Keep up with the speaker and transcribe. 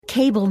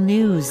Cable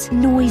news,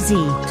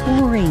 noisy,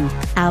 boring,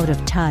 out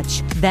of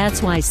touch.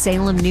 That's why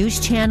Salem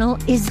News Channel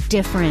is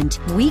different.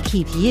 We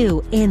keep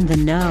you in the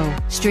know.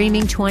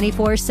 Streaming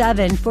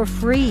 24/7 for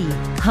free.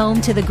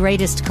 Home to the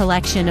greatest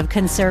collection of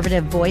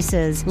conservative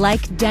voices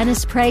like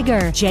Dennis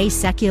Prager, Jay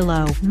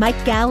Sekulow,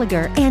 Mike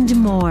Gallagher, and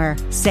more.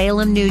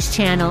 Salem News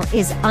Channel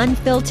is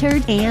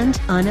unfiltered and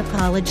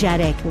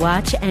unapologetic.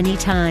 Watch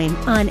anytime,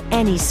 on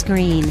any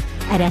screen,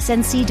 at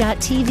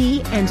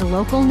snc.tv and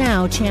Local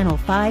Now Channel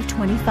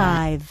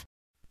 525.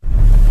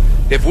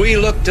 If we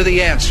look to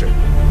the answer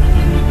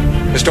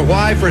as to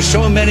why for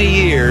so many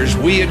years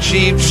we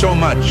achieved so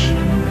much,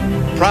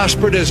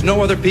 prospered as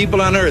no other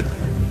people on earth,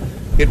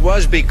 it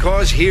was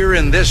because here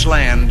in this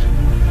land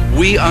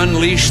we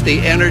unleashed the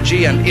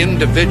energy and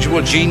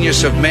individual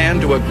genius of man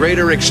to a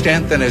greater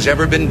extent than has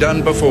ever been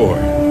done before.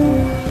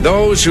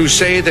 Those who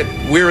say that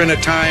we're in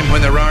a time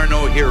when there are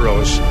no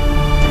heroes,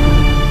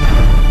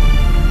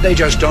 they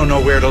just don't know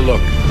where to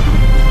look.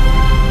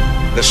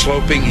 The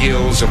sloping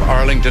hills of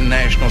Arlington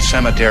National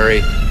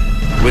Cemetery,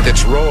 with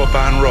its row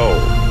upon row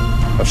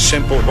of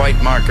simple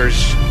white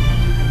markers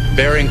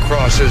bearing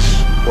crosses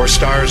or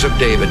stars of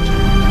David,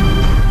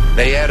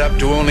 they add up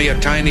to only a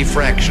tiny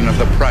fraction of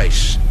the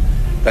price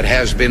that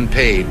has been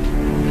paid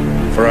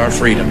for our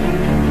freedom.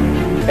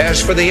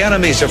 As for the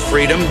enemies of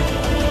freedom,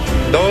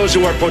 those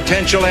who are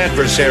potential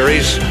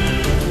adversaries,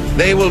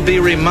 they will be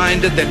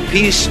reminded that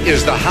peace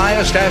is the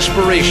highest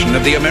aspiration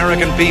of the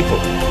American people.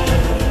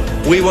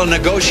 We will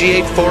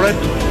negotiate for it,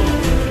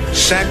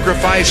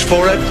 sacrifice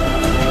for it.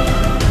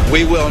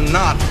 We will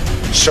not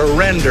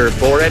surrender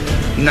for it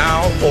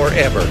now or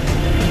ever.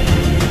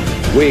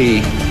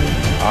 We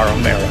are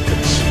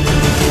Americans.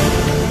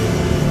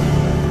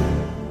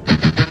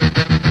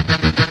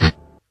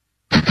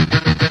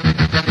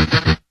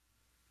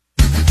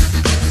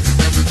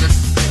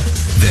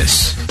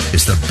 This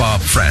is the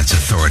Bob Frantz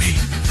Authority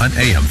on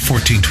AM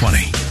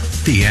 1420.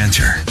 The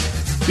Answer.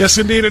 Yes,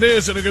 indeed it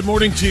is, and a good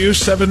morning to you.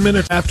 7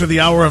 minutes after the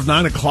hour of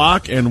 9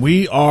 o'clock, and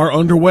we are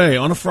underway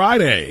on a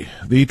Friday,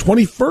 the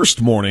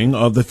 21st morning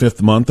of the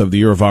 5th month of the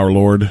year of our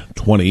Lord,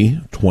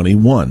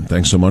 2021.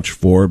 Thanks so much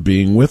for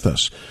being with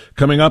us.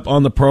 Coming up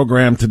on the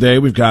program today,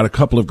 we've got a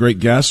couple of great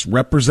guests.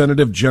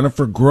 Representative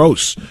Jennifer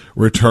Gross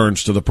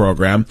returns to the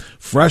program,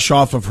 fresh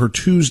off of her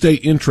Tuesday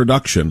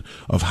introduction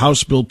of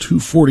House Bill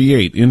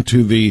 248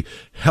 into the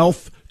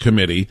Health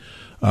Committee,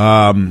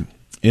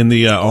 in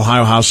the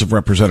Ohio House of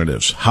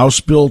Representatives.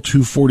 House Bill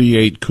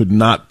 248 could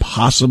not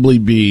possibly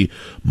be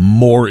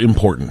more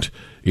important.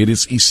 It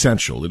is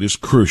essential. It is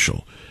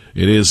crucial.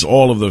 It is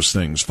all of those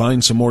things.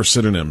 Find some more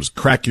synonyms.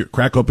 Crack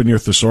open your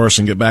thesaurus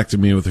and get back to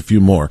me with a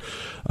few more.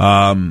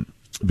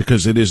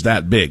 Because it is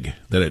that big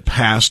that it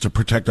passed to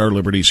protect our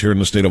liberties here in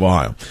the state of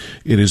Ohio.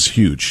 It is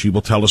huge. She will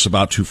tell us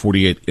about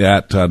 248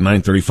 at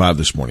 9:35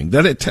 this morning.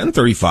 Then at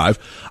 10:35,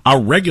 our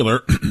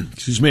regular,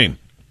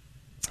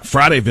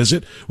 Friday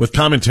visit with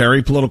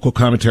political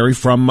commentary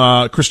from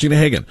Christina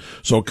Hagan.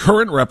 So a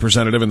current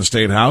representative in the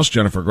State House,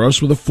 Jennifer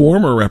Gross, with a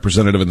former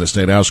representative in the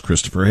State House,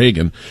 Christopher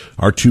Hagan,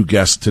 are two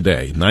guests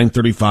today,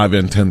 9:35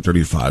 and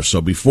 10:35.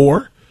 So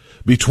before,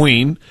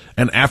 between,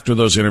 and after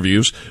those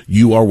interviews,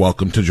 you are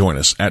welcome to join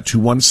us at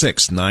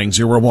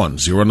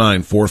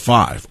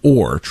 216-901-0945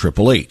 or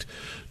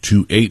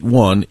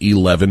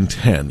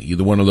 888-281-1110.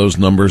 Either one of those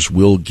numbers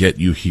will get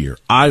you here.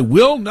 I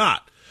will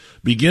not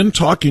begin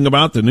talking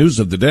about the news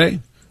of the day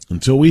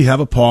until we have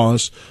a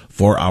pause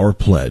for our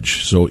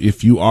pledge. So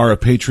if you are a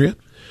patriot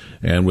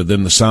and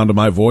within the sound of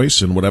my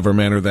voice in whatever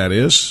manner that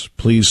is,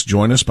 please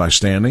join us by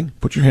standing.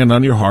 Put your hand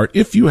on your heart.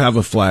 If you have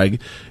a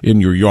flag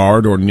in your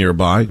yard or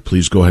nearby,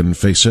 please go ahead and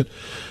face it.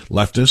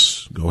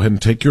 Leftists, go ahead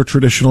and take your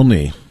traditional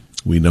knee.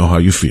 We know how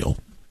you feel.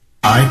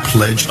 I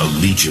pledge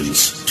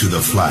allegiance to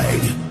the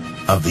flag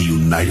of the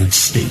United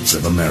States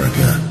of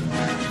America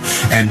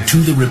and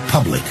to the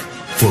republic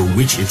for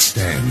which it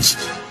stands,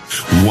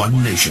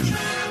 one nation,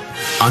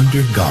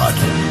 under God,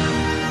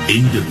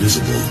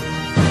 indivisible,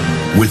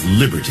 with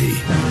liberty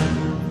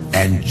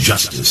and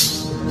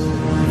justice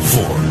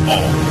for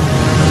all.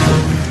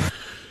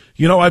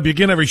 You know, I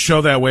begin every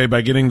show that way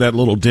by getting that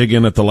little dig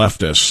in at the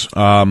leftists,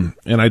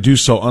 and I do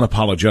so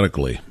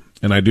unapologetically,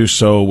 and I do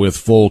so with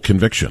full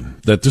conviction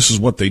that this is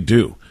what they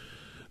do.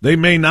 They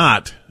may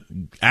not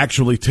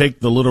actually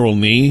take the literal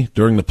knee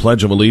during the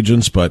Pledge of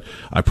Allegiance, but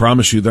I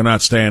promise you they're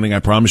not standing.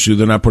 I promise you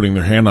they're not putting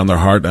their hand on their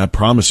heart. I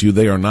promise you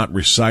they are not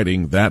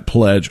reciting that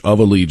Pledge of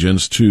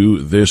Allegiance to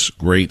this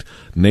great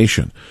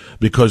nation,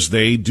 because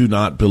they do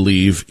not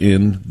believe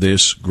in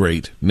this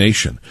great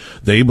nation.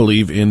 They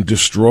believe in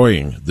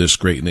destroying this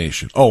great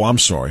nation. Oh, I'm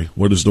sorry.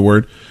 What is the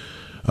word?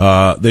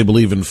 They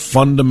believe in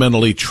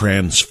fundamentally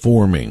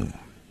transforming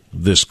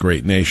this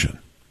great nation,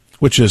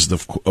 which is,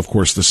 of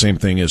course, the same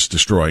thing as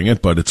destroying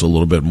it, but it's a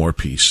little bit more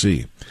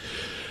PC.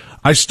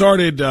 I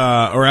commented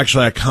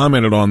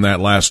on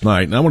that last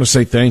night, and I want to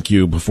say thank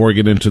you before I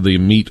get into the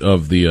meat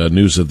of the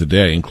news of the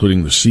day,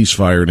 including the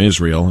ceasefire in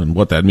Israel and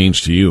what that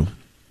means to you,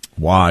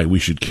 why we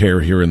should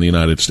care here in the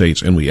United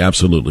States, and we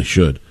absolutely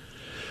should.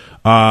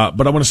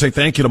 But I want to say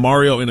thank you to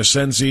Mario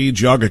Innocenzi,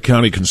 Geauga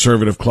County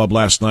Conservative Club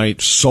last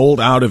night. Sold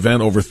out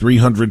event, over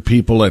 300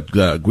 people at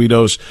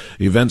Guido's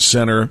Event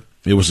Center.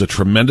 It was a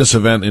tremendous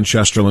event in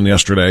Chesterland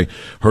yesterday.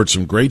 Heard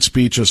some great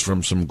speeches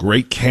from some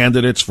great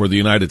candidates for the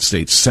United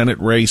States Senate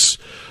race.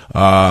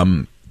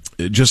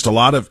 Just a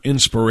lot of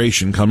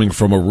inspiration coming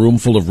from a room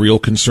full of real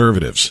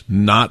conservatives,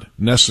 not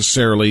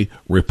necessarily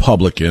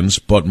Republicans,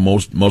 but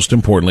most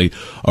importantly,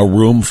 a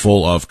room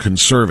full of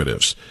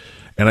conservatives.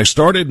 And I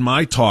started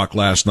my talk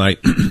last night.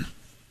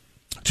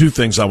 Two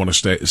things I want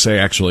to say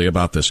actually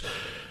about this.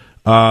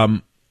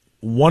 One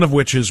of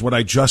which is what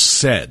I just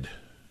said.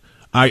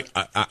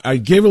 I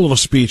gave a little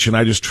speech and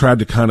I just tried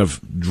to kind of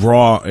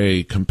draw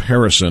a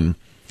comparison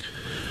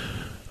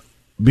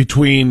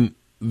between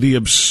the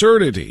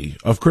absurdity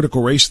of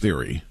critical race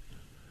theory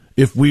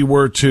if we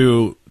were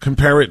to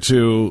compare it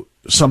to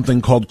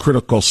something called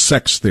critical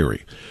sex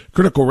theory.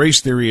 Critical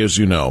race theory, as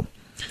you know,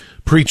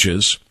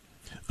 preaches,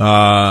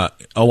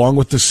 along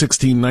with the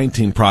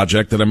 1619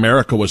 Project, that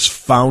America was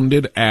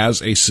founded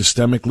as a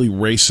systemically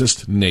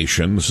racist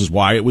nation. This is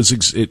why it was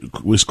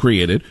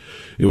created.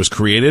 It was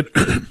created,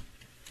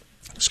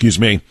 excuse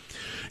me,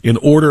 in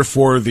order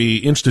for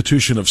the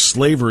institution of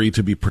slavery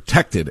to be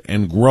protected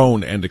and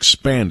grown and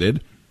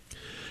expanded.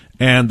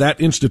 And that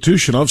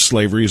institution of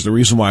slavery is the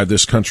reason why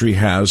this country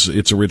has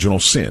its original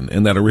sin,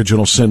 and that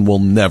original sin will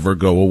never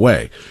go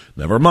away.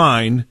 Never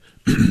mind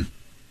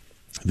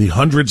the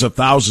hundreds of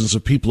thousands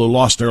of people who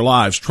lost their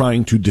lives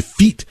trying to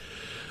defeat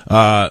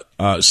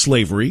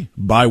slavery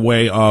by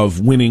way of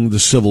winning the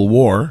Civil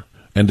War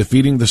and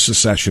defeating the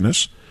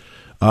secessionists.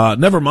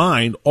 Never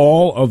mind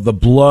all of the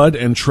blood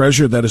and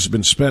treasure that has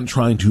been spent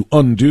trying to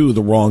undo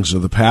the wrongs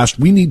of the past.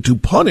 We need to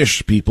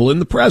punish people in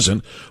the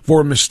present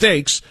for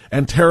mistakes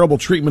and terrible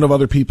treatment of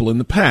other people in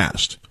the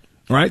past.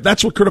 All right?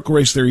 That's what critical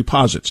race theory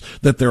posits,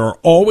 that there are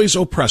always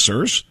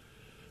oppressors,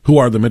 who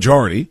are the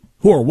majority,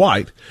 who are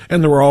white,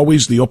 and there are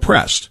always the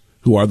oppressed,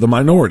 who are the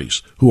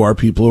minorities, who are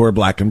people who are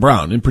black and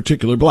brown, in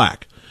particular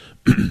black.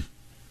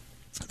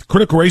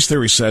 Critical race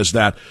theory says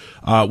that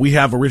we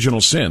have original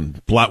sin.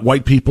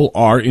 White people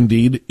are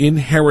indeed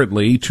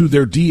inherently, to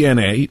their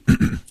DNA,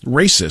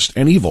 racist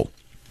and evil.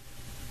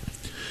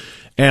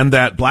 And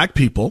that black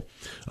people,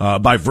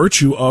 by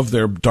virtue of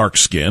their dark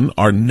skin,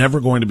 are never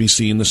going to be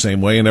seen the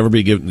same way and never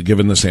be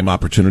given the same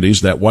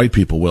opportunities that white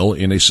people will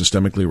in a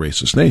systemically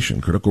racist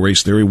nation. Critical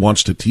race theory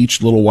wants to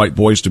teach little white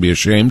boys to be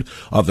ashamed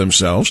of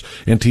themselves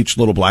and teach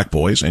little black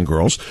boys and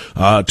girls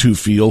to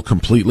feel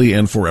completely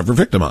and forever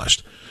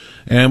victimized.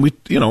 And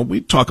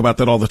we talk about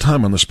that all the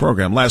time on this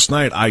program. Last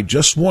night, I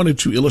just wanted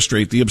to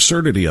illustrate the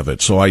absurdity of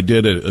it. So I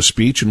did a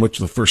speech in which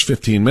the first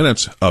 15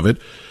 minutes of it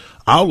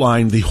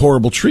outlined the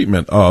horrible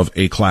treatment of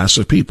a class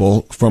of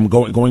people from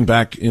going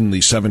back in the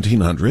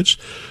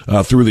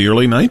 1700s through the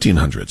early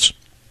 1900s.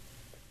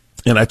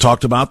 And I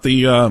talked about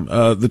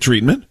the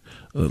treatment,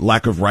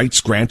 lack of rights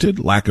granted,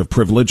 lack of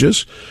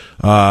privileges,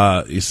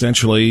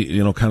 essentially,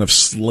 kind of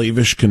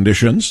slavish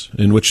conditions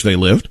in which they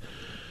lived,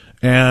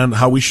 and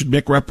how we should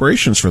make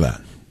reparations for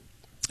that.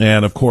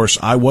 And, of course,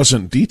 I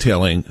wasn't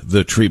detailing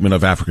the treatment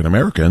of African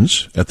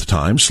Americans at the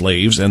time,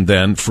 slaves and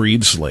then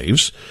freed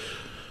slaves.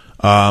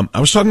 I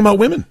was talking about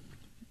women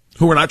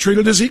who were not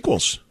treated as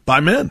equals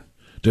by men.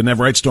 Didn't have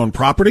rights to own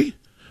property.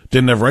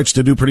 Didn't have rights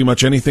to do pretty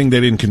much anything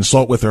they didn't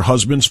consult with their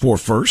husbands for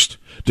first.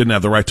 Didn't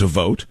have the right to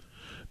vote.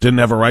 Didn't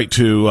have a right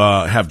to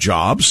have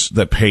jobs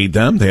that paid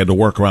them. They had to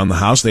work around the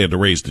house. They had to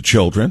raise the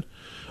children.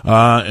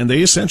 And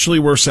they essentially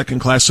were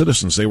second-class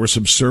citizens. They were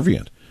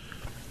subservient.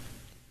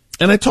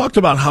 And I talked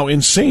about how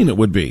insane it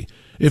would be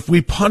if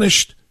we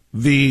punished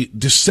the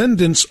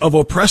descendants of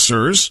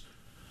oppressors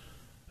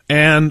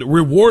and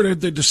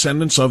rewarded the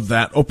descendants of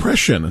that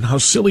oppression, and how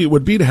silly it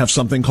would be to have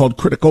something called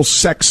critical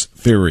sex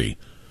theory,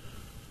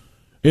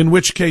 in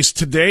which case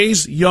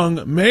today's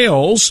young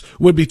males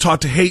would be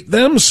taught to hate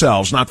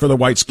themselves, not for their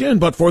white skin,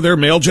 but for their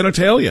male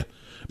genitalia.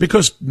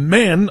 Because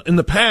men in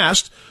the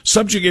past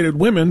subjugated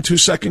women to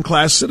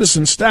second-class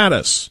citizen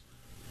status.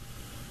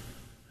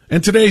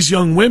 And today's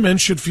young women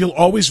should feel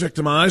always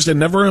victimized and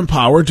never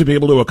empowered to be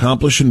able to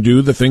accomplish and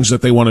do the things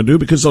that they want to do,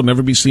 because they'll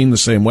never be seen the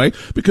same way,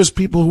 because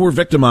people who were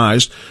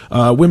victimized,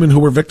 women who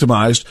were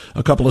victimized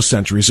a couple of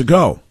centuries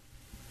ago.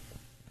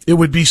 It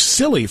would be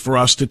silly for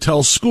us to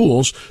tell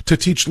schools to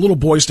teach little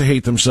boys to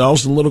hate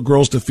themselves and little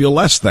girls to feel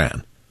less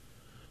than,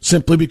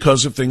 simply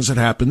because of things that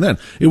happened then.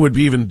 It would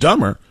be even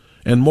dumber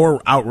and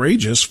more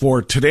outrageous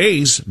for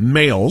today's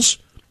males,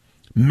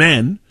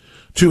 men,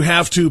 to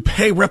have to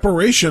pay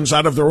reparations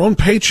out of their own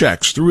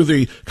paychecks through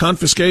the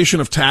confiscation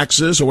of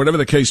taxes or whatever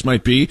the case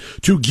might be,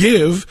 to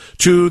give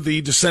to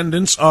the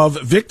descendants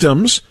of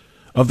victims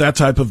of that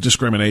type of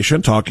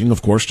discrimination, talking,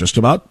 of course, just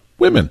about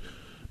women.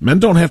 Men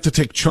don't have to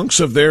take chunks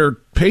of their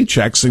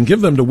paychecks and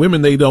give them to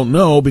women they don't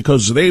know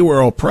because they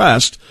were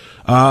oppressed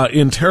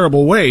in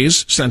terrible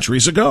ways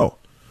centuries ago.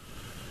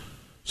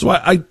 So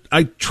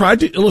I tried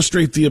to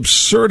illustrate the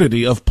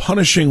absurdity of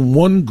punishing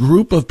one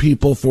group of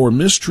people for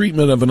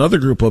mistreatment of another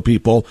group of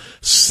people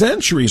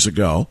centuries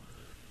ago,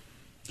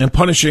 and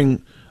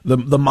punishing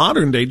the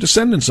modern day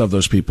descendants of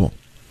those people.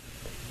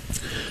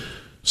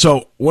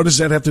 So what does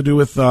that have to do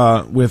with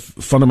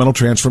fundamental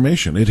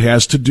transformation? It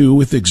has to do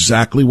with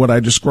exactly what I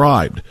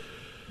described.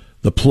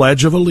 The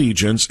Pledge of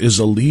Allegiance is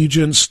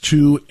allegiance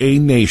to a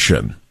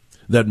nation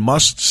that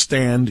must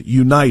stand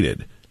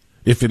united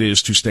if it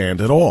is to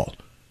stand at all.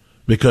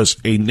 Because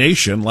a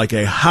nation, like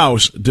a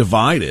house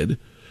divided,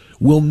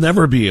 will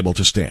never be able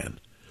to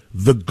stand.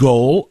 The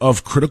goal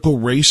of critical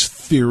race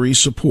theory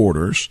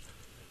supporters,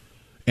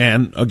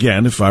 and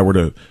again, if I were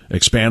to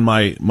expand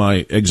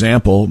my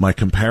example, my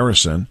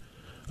comparison,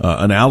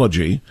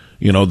 analogy,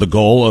 the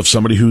goal of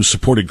somebody who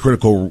supported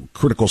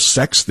critical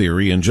sex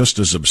theory in just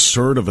as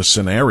absurd of a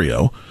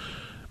scenario,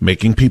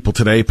 making people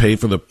today pay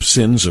for the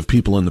sins of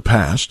people in the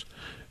past,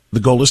 the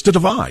goal is to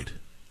divide.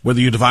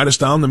 Whether you divide us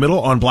down the middle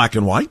on black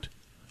and white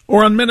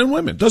or on men and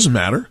women, doesn't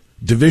matter.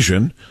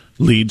 Division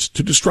leads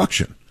to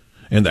destruction.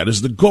 And that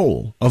is the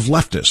goal of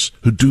leftists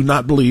who do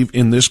not believe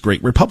in this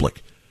great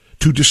republic,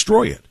 to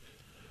destroy it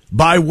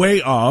by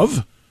way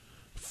of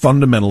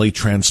fundamentally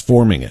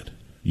transforming it.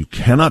 You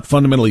cannot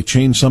fundamentally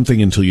change something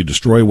until you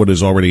destroy what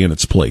is already in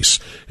its place.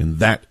 And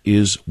that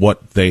is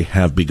what they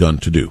have begun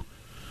to do.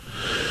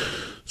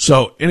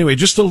 So anyway,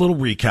 just a little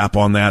recap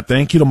on that.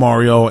 Thank you to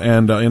Mario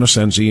and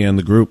Innocenzi and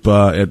the group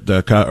at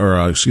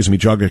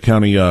Geauga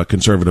County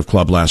Conservative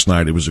Club last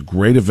night. It was a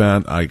great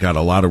event. I got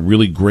a lot of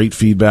really great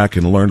feedback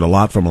and learned a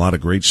lot from a lot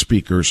of great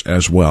speakers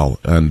as well.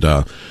 And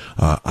I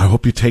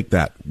hope you take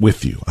that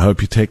with you. I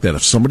hope you take that.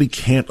 If somebody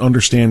can't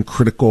understand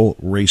critical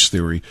race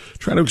theory,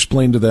 try to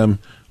explain to them,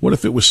 what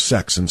if it was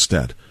sex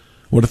instead?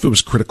 What if it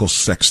was critical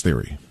sex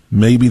theory?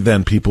 Maybe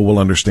then people will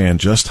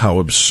understand just how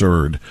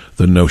absurd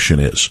the notion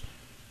is.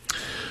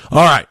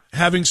 All right.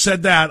 Having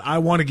said that, I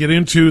want to get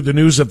into the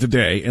news of the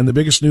day, and the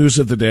biggest news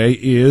of the day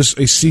is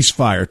a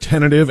ceasefire,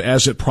 tentative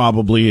as it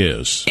probably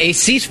is. A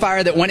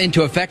ceasefire that went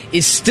into effect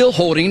is still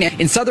holding.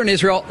 In southern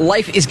Israel,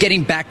 life is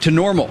getting back to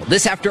normal.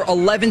 This after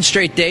 11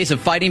 straight days of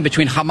fighting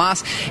between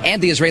Hamas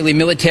and the Israeli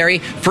military.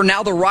 For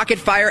now, the rocket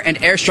fire and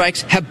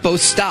airstrikes have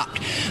both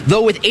stopped.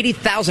 Though with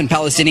 80,000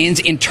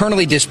 Palestinians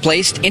internally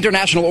displaced,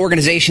 international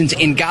organizations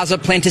in Gaza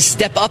plan to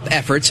step up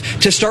efforts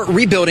to start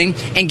rebuilding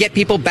and get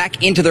people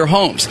back into their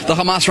homes. The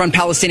Hamas-run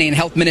Palestinian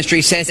Health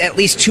Ministry says at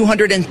least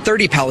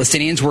 230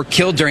 Palestinians were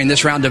killed during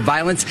this round of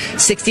violence.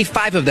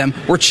 65 of them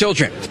were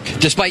children.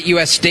 Despite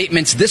U.S.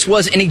 statements, this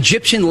was an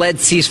Egyptian-led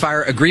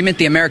ceasefire agreement.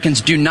 The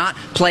Americans do not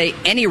play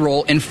any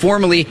role in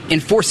formally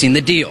enforcing the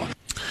deal.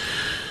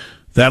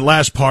 That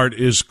last part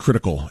is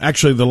critical.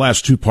 Actually, the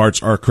last two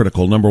parts are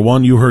critical. Number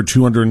one, you heard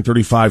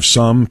 235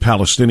 some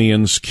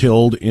Palestinians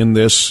killed in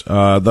this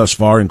thus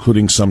far,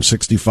 including some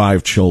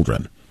 65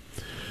 children.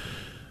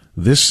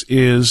 This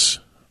is,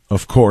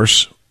 of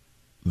course,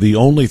 the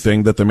only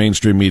thing that the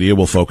mainstream media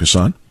will focus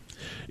on.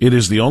 It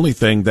is the only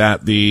thing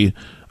that the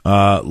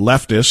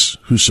leftists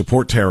who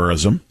support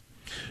terrorism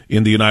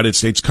in the United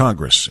States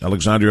Congress,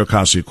 Alexandria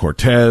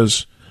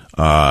Ocasio-Cortez,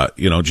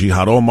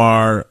 Jihad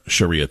Omar,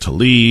 Sharia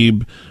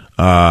Tlaib,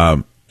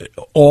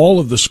 all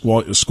of the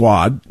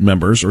squad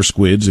members, or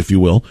squids, if you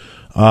will,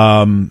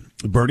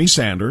 Bernie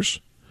Sanders,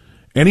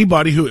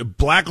 anybody who,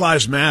 Black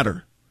Lives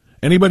Matter,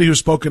 anybody who's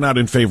spoken out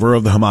in favor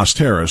of the Hamas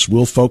terrorists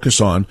will focus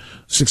on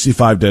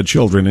 65 dead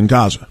children in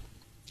Gaza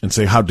and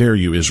say, how dare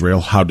you,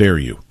 Israel? How dare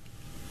you?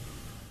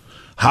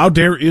 How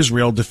dare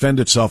Israel defend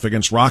itself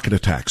against rocket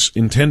attacks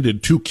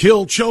intended to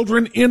kill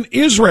children in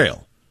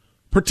Israel,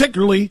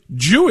 particularly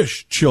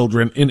Jewish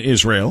children in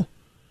Israel?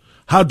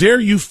 How dare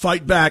you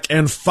fight back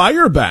and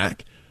fire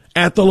back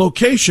at the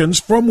locations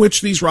from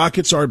which these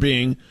rockets are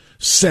being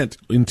sent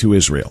into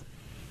Israel?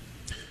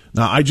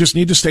 Now, I just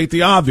need to state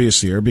the obvious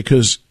here,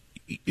 because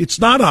it's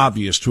not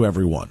obvious to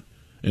everyone.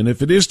 And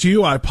if it is to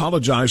you, I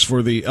apologize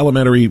for the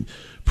elementary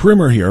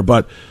primer here.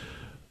 But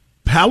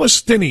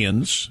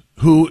Palestinians,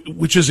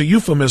 which is a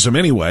euphemism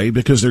anyway,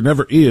 because there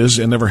never is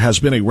and never has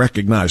been a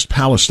recognized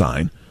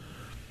Palestine,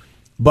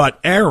 but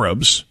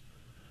Arabs,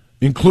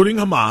 including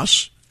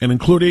Hamas and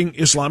including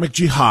Islamic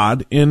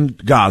Jihad in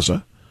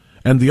Gaza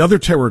and the other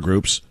terror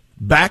groups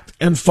backed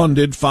and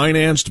funded,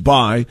 financed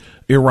by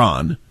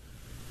Iran,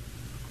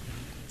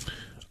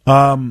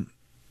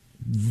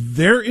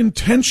 their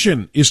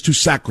intention is to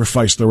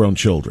sacrifice their own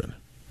children.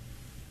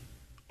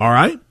 All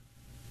right?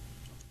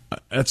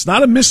 That's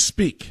not a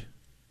misspeak.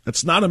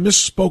 That's not a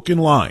misspoken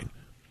line.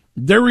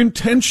 Their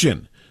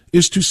intention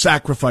is to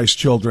sacrifice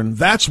children.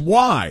 That's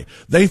why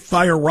they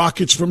fire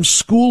rockets from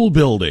school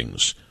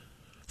buildings,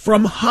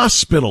 from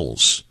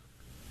hospitals,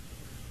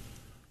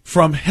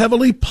 from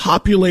heavily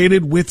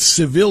populated with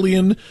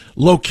civilian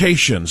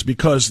locations,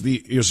 because the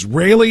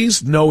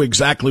Israelis know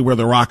exactly where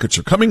the rockets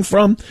are coming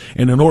from,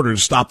 and in order to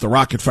stop the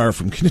rocket fire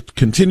from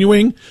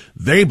continuing,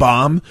 they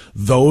bomb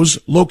those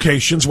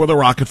locations where the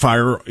rocket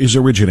fire is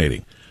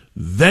originating.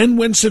 Then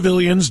when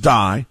civilians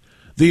die,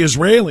 the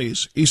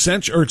Israelis,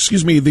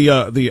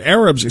 the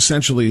Arabs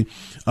essentially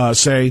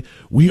say,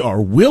 we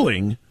are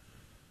willing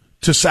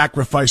to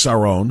sacrifice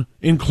our own,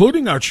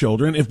 including our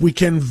children, if we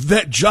can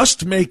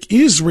just make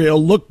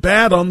Israel look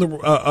bad on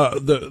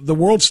the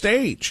world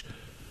stage.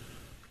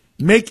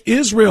 make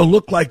Israel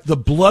look like the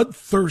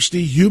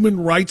bloodthirsty human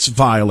rights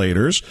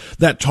violators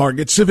that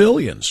target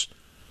civilians.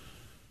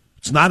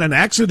 It's not an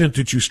accident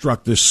that you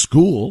struck this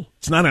school.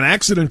 It's not an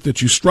accident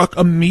that you struck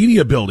a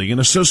media building, an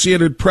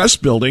Associated Press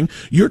building.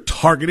 You're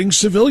targeting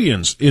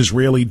civilians,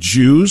 Israeli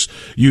Jews,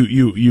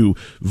 you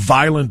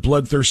violent,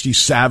 bloodthirsty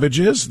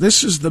savages.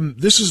 This is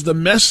the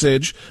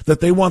message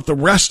that they want the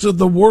rest of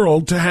the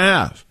world to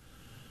have.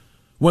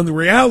 When the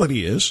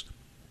reality is,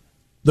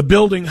 the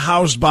building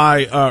housed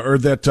by,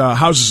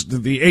 houses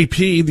the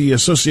AP, the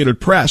Associated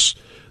Press,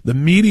 the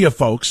media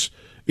folks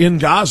in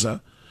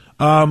Gaza,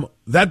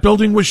 that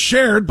building was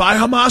shared by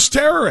Hamas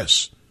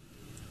terrorists.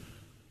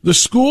 The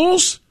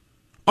schools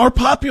are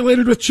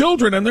populated with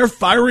children, and they're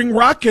firing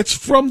rockets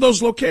from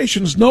those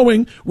locations,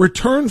 knowing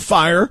return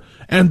fire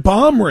and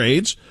bomb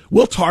raids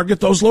will target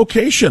those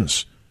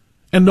locations,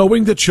 and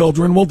knowing that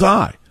children will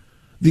die.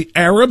 The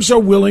Arabs are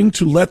willing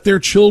to let their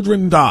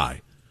children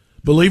die,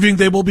 believing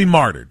they will be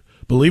martyred,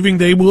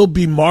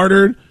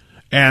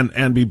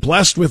 and be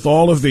blessed with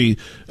all of the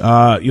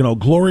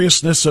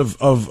gloriousness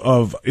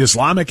of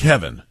Islamic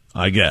heaven,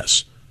 I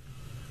guess.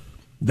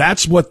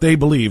 That's what they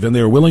believe, and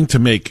they're willing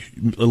to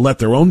let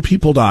their own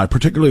people die,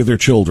 particularly their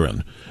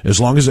children, as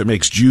long as it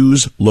makes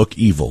Jews look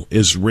evil.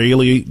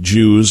 Israeli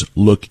Jews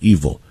look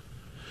evil.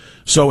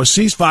 So a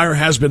ceasefire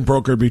has been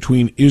brokered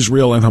between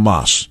Israel and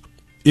Hamas.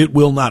 It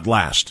will not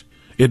last.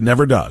 It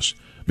never does.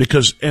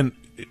 And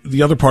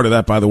the other part of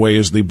that, by the way,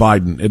 is the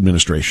Biden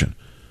administration.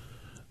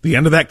 The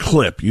end of that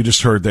clip you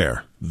just heard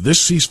there. This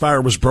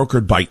ceasefire was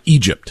brokered by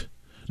Egypt,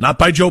 not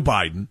by Joe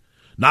Biden,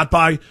 not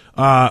by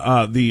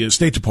the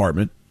State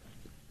Department,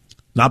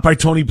 not by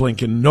Tony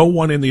Blinken. No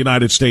one in the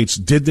United States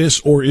did this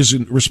or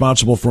isn't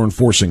responsible for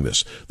enforcing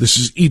this. This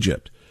is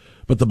Egypt.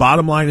 But the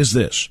bottom line is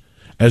this.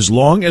 As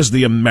long as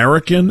the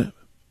American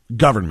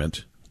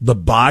government, the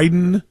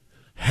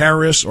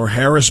Biden-Harris or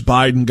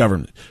Harris-Biden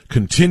government,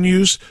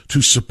 continues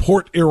to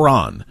support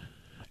Iran,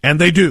 and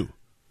they do,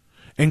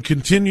 and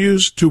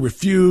continues to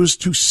refuse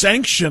to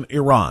sanction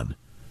Iran,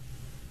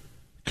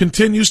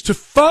 continues to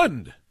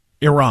fund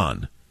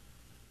Iran,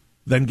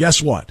 then guess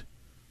what?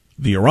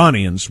 The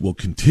Iranians will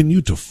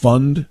continue to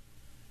fund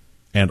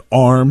and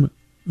arm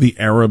the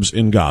Arabs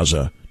in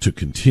Gaza to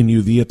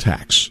continue the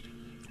attacks,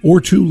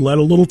 or to let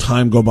a little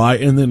time go by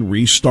and then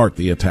restart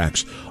the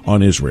attacks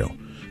on Israel.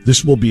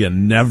 This will be a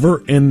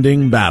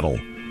never-ending battle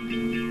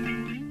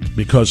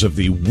because of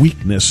the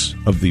weakness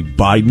of the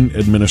Biden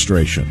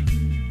administration.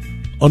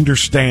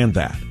 Understand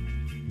that.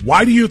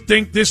 Why do you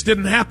think this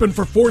didn't happen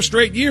for 4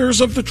 straight years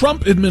of the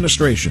Trump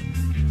administration?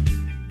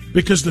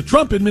 Because the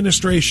Trump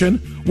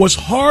administration was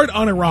hard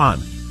on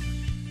Iran,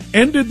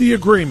 ended the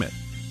agreement,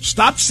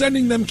 stopped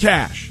sending them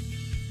cash,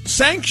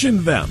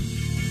 sanctioned them.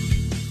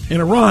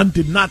 And Iran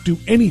did not do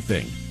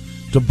anything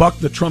to buck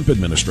the Trump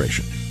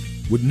administration.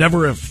 Would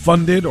never have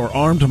funded or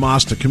armed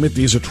Hamas to commit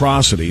these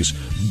atrocities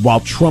while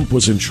Trump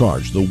was in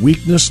charge. The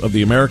weakness of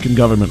the American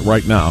government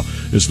right now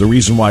is the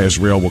reason why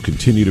Israel will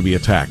continue to be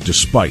attacked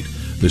despite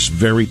this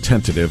very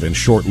tentative and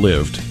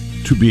short-lived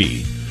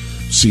to-be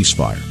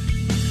ceasefire.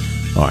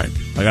 All right.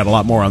 I got a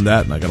lot more on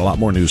that, and I got a lot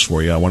more news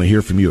for you. I want to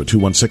hear from you at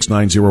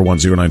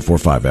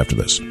 216-901-0945 after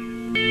this.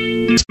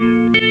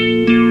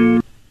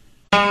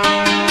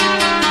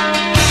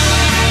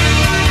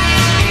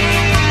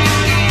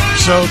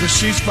 So the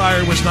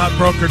ceasefire was not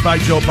brokered by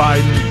Joe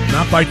Biden,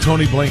 not by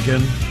Tony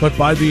Blinken, but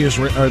by the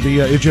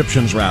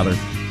Egyptians, rather.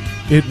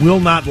 It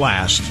will not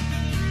last.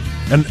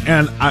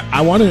 And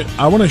I want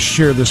to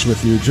share this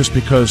with you just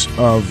because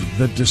of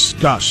the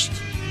disgust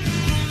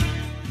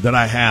that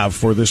I have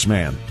for this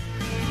man.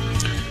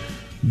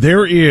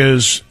 There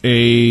is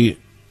I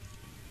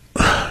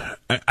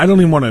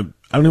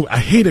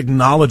hate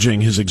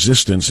acknowledging his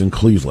existence in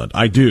Cleveland.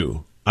 I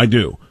do.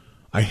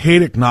 I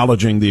hate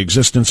acknowledging the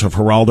existence of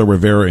Geraldo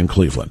Rivera in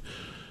Cleveland.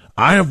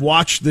 I have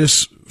watched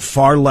this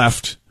far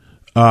left,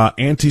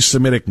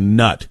 anti-Semitic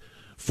nut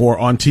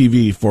on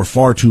TV for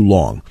far too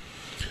long.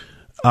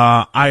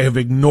 I have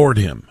ignored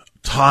him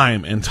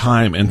time and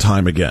time and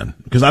time again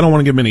because I don't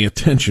want to give him any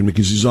attention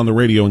because he's on the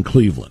radio in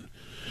Cleveland.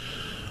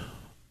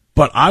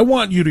 But I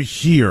want you to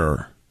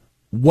hear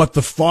what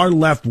the far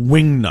left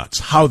wingnuts,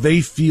 how they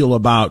feel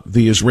about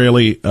the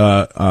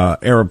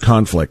Israeli-Arab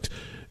conflict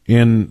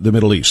in the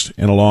Middle East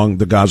and along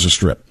the Gaza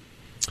Strip.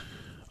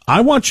 I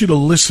want you to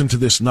listen to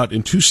this nut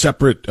in 2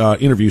 separate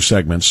interview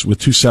segments with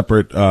 2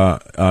 separate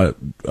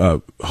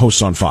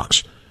hosts on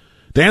Fox.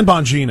 Dan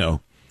Bongino,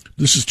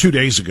 this is 2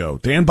 days ago,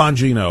 Dan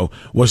Bongino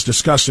was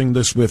discussing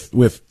this with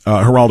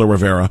Geraldo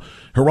Rivera.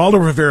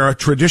 Geraldo Rivera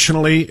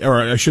traditionally,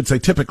 or I should say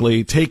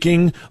typically,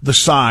 taking the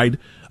side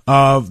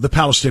of the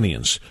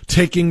Palestinians,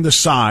 taking the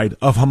side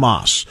of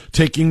Hamas,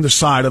 taking the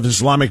side of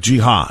Islamic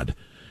Jihad,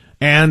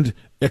 and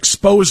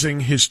exposing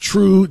his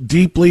true,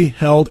 deeply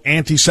held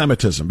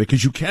anti-Semitism.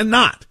 Because you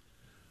cannot,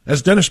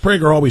 as Dennis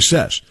Prager always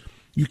says,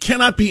 you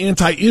cannot be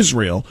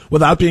anti-Israel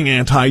without being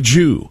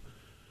anti-Jew.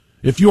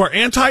 If you are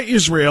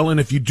anti-Israel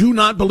and if you do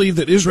not believe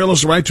that Israel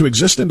has the right to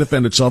exist and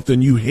defend itself,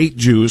 then you hate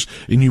Jews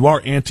and you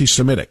are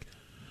anti-Semitic.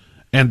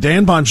 And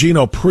Dan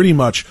Bongino pretty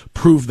much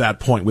proved that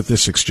point with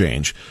this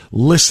exchange.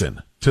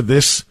 Listen to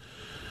this.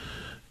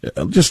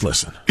 Just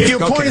listen. If your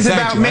point is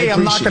about me,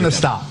 I'm not going to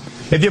stop.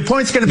 If your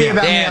point's going to be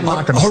about me, I'm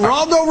not going to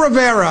stop. Geraldo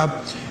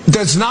Rivera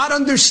does not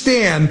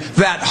understand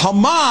that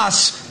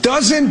Hamas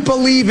doesn't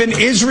believe in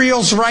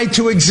Israel's right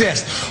to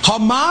exist.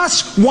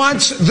 Hamas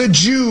wants the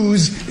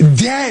Jews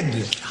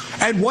dead.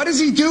 And what does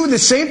he do? The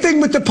same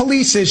thing with the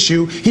police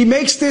issue. He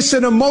makes this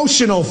an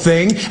emotional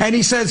thing, and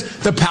he says,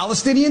 the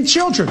Palestinian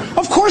children.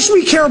 Of course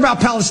we care about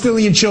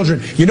Palestinian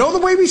children. You know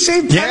the way we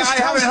save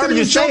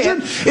Palestinian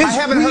children? Is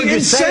we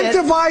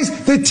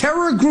incentivize the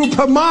terror group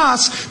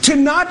Hamas to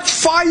not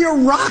fire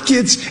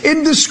rockets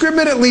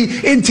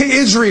indiscriminately into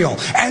Israel.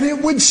 And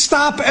it would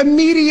stop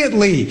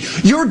immediately.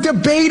 Your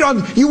debate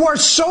on, you are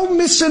so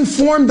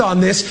misinformed on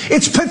this.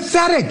 It's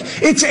pathetic.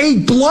 It's a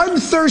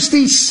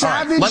bloodthirsty,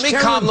 savage Let me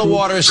calm the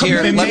waters here.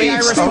 Let me,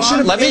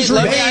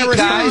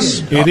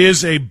 guys. It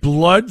is a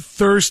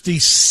bloodthirsty,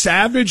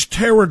 savage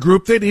terror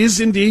group that is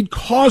indeed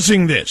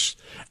causing this.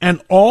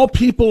 And all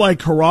people like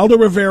Geraldo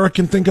Rivera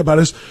can think about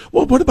is,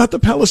 well, what about the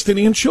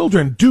Palestinian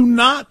children? Do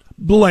not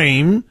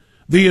blame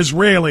the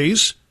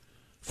Israelis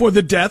for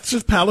the deaths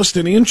of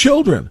Palestinian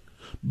children.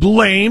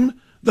 Blame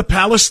the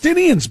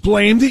Palestinians.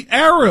 Blame the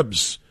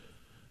Arabs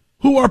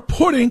who are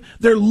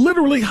they're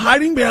literally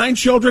hiding behind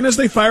children as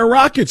they fire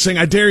rockets, saying,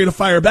 I dare you to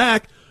fire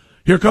back.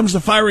 Here comes the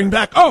firing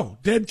back. Oh,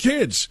 dead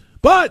kids.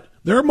 But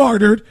they're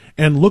martyred,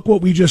 and look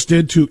what we just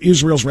did to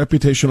Israel's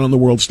reputation on the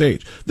world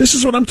stage. This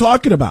is what I'm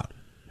talking about.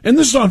 And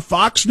this is on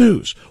Fox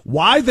News.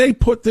 Why they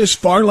put this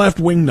far-left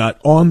wingnut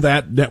on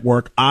that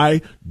network,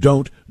 I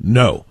don't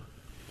know.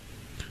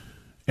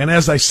 And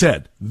as I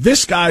said,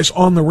 this guy's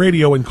on the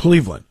radio in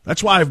Cleveland.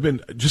 That's why I've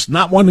been just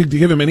not wanting to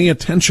give him any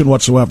attention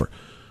whatsoever.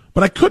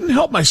 But I couldn't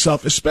help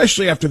myself,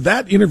 especially after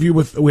that interview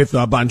with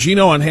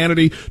Bongino on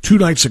Hannity 2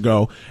 nights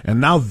ago, and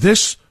now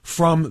this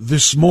from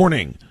this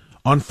morning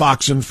on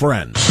Fox and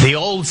Friends. The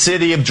old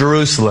city of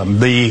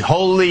Jerusalem, the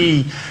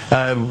holy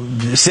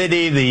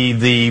city,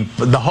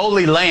 the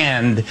holy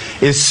land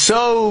is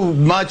so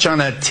much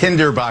on a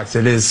tinderbox.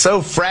 It is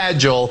so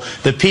fragile,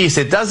 the peace.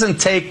 It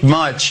doesn't take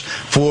much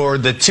for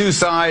the two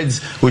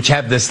sides, which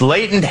have this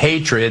latent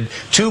hatred,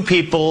 two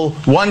people,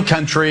 one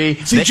country.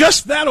 See,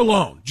 just that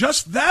alone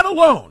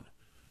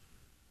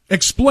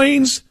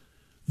explains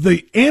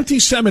the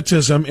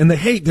anti-Semitism and the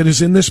hate that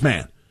is in this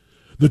man.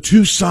 The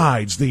two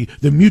sides, the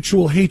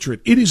mutual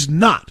hatred. It is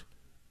not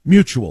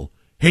mutual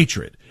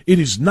hatred. It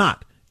is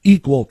not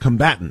equal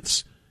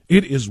combatants.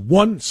 It is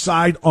one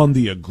side on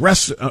the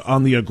aggressive or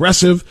on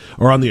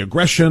the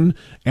aggression,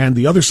 and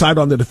the other side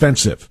on the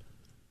defensive.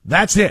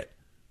 That's it.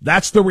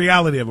 That's the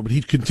reality of it. But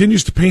he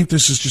continues to paint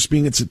this as just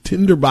being it's a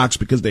tinderbox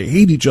because they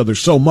hate each other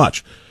so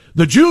much.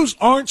 The Jews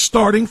aren't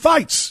starting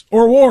fights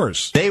or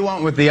wars. They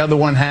want what the other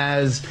one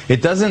has.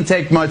 It doesn't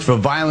take much for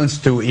violence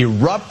to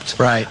erupt.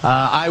 Right.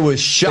 I was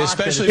shocked.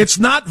 It's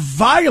not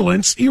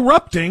violence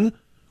erupting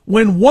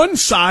when one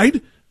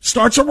side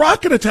starts a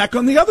rocket attack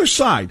on the other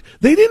side.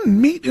 They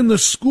didn't meet in the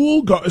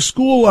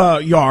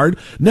school yard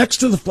next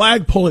to the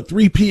flagpole at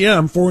 3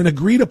 p.m. for an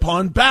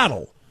agreed-upon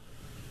battle.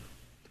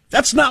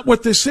 That's not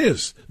what this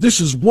is. This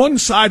is one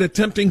side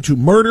attempting to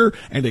murder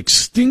and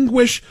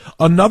extinguish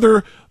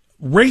another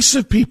race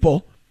of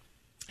people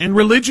and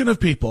religion of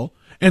people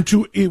and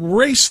to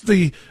erase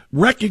the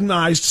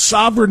recognized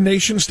sovereign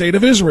nation state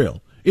of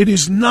Israel. It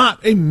is not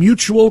a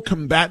mutual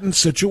combatant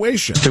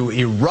situation. To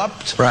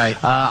erupt.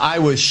 Right. I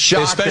was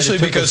shocked. Especially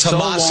because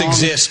Hamas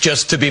exists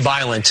just to be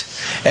violent.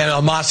 And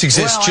Hamas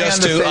exists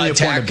just to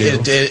attack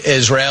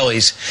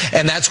Israelis.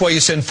 And that's why you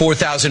send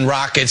 4,000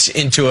 rockets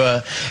into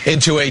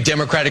a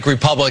democratic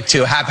republic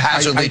to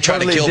haphazardly try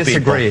to kill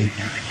disagree.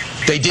 people.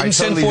 They didn't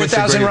send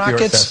 4,000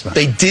 rockets?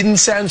 They didn't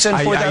send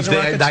 4,000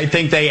 rockets? I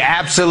think they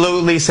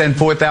absolutely sent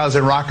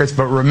 4,000 rockets.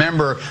 But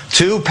remember,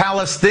 to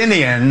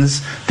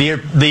Palestinians,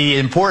 the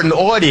important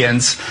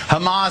audience,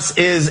 Hamas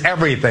is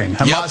everything.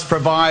 Hamas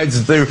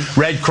provides the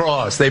Red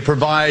Cross. They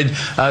provide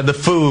the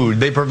food.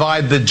 They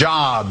provide the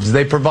jobs.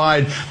 They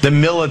provide the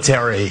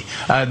military.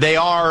 They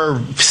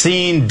are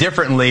seen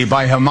differently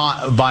by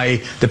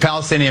the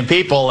Palestinian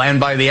people and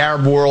by the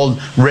Arab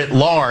world writ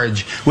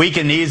large. We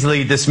can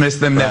easily dismiss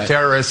them as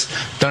terrorists.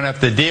 Don't have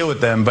to deal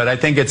with them, but I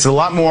think it's a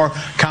lot more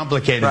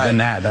complicated than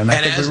that. And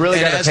I think we really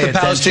got to pay attention.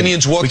 As the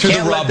Palestinians walk through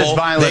the rubble,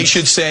 they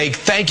should say,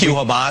 thank you,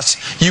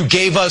 Hamas. You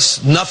gave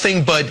us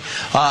nothing but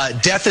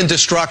death and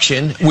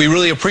destruction. We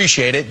really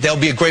appreciate it. There'll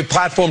be a great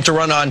platform to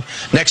run on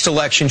next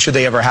election, should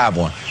they ever have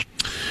one.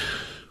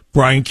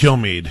 Brian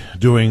Kilmeade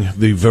doing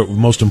the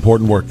most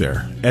important work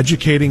there,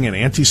 educating an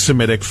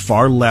anti-Semitic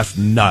far-left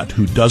nut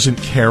who doesn't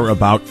care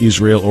about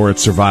Israel or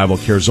its survival,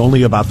 cares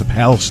only about the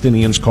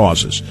Palestinians'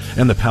 causes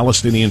and the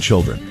Palestinian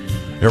children.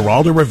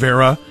 Geraldo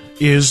Rivera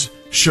is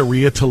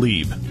Sharia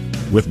Tlaib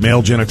with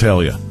male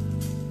genitalia.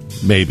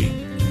 Maybe.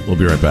 We'll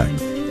be right back.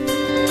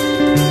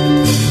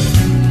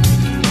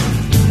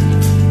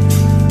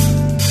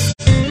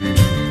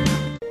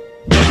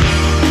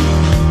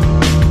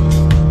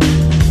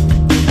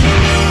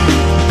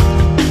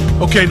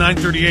 Okay,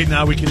 9:38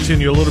 now. We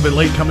continue a little bit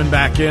late coming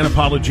back in.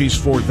 Apologies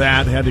for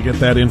that. Had to get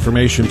that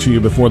information to you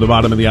before the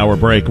bottom of the hour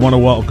break. Want to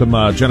welcome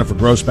Jennifer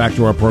Gross back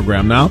to our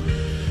program now.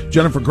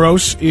 Jennifer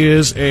Gross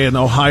is an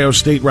Ohio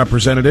State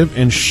representative,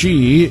 and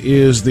she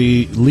is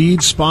the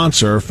lead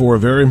sponsor for a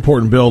very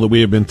important bill that we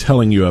have been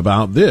telling you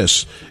about.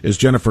 This is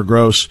Jennifer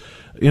Gross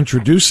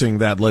introducing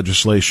that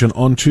legislation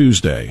on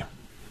Tuesday.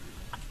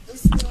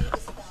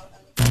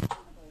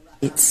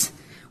 Rights,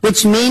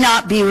 which may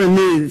not be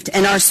removed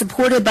and are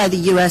supported by the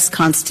U.S.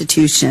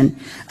 Constitution.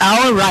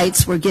 Our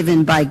rights were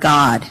given by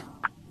God.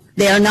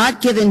 They are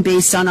not given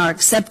based on our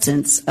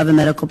acceptance of a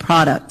medical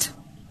product.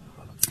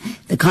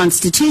 The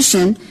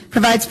Constitution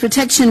provides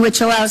protection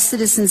which allows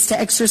citizens to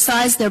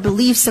exercise their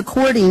beliefs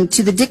according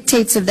to the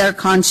dictates of their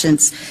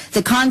conscience.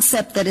 The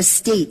concept that a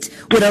state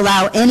would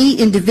allow any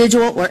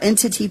individual or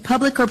entity,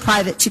 public or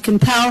private, to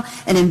compel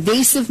an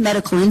invasive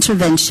medical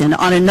intervention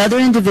on another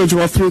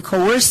individual through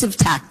coercive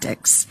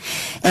tactics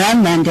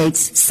and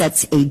mandates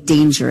sets a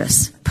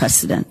dangerous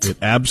precedent. It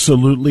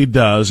absolutely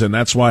does, and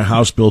that's why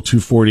House Bill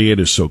 248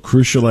 is so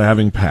crucial to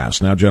having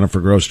passed. Now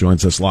Jennifer Gross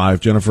joins us live.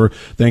 Jennifer,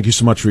 thank you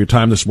so much for your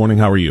time this morning.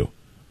 How are you?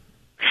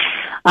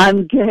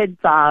 I'm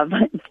good, Bob.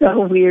 It's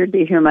so weird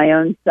to hear my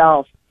own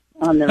self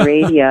on the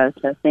radio,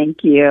 so thank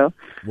you.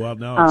 Well,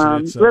 no,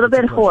 it's a little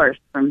bit hoarse.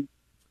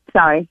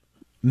 Sorry.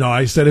 No,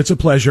 I said it's a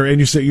pleasure.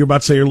 And you're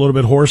about to say you're a little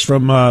bit hoarse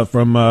from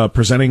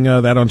presenting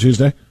that on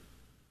Tuesday?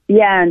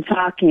 Yeah, and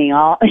talking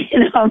all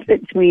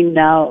between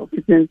now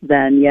since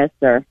then. Yes,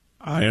 sir.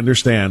 I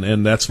understand,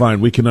 and that's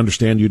fine. We can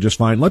understand you just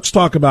fine. Let's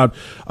talk about,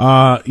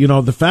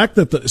 the fact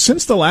that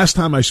since the last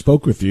time I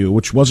spoke with you,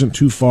 which wasn't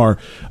too far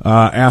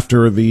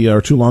after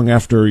too long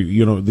after,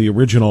 the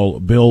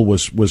original bill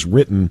was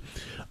written,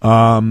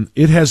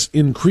 it has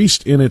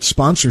increased in its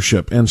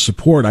sponsorship and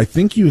support. I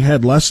think you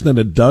had less than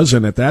a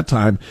dozen at that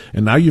time,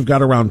 and now you've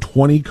got around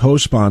 20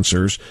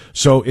 co-sponsors.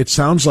 So it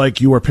sounds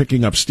like you are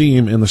picking up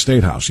steam in the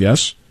State House,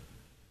 yes?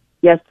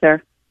 Yes,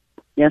 sir.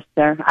 Yes,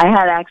 sir. I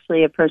had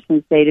actually a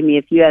person say to me,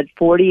 if you had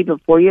 40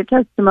 before your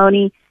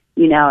testimony,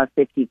 you now have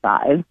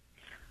 55.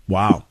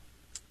 Wow.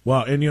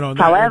 Well, and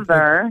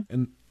however,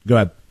 go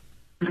ahead.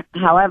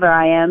 However,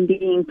 I am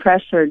being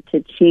pressured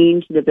to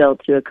change the bill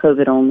to a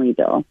COVID-only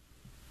bill.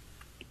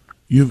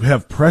 You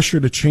have pressure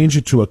to change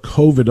it to a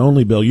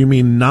COVID-only bill. You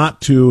mean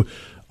not to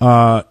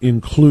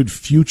include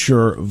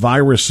future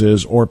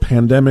viruses or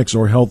pandemics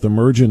or health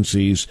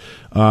emergencies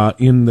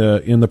in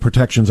the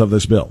protections of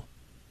this bill?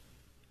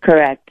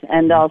 Correct.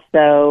 And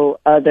also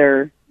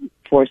other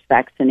forced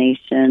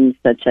vaccinations,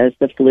 such as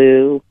the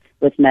flu,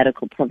 with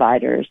medical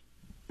providers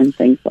and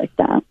things like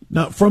that.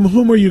 Now, from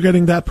whom are you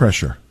getting that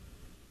pressure?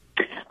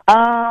 That's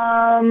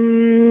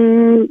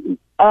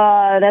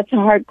a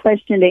hard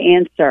question to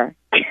answer.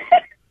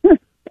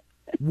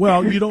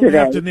 Well, you don't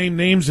have to name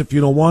names if you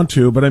don't want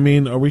to, but I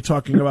mean, are we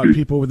talking about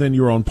people within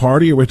your own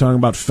party? Are we talking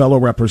about fellow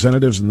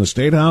representatives in the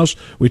State House?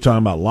 Are we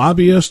talking about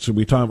lobbyists? Who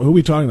are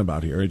we talking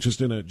about here? It's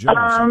just in a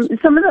general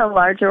sense. Some of the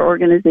larger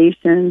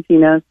organizations,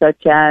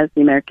 such as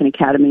the American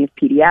Academy of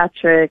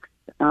Pediatrics,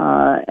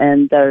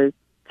 and those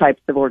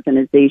types of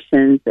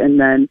organizations, and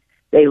then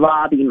they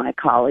lobby my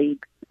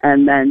colleagues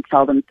and then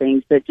tell them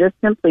things that just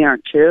simply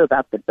aren't true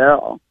about the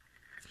bill.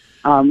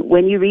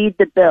 When you read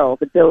the bill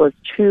is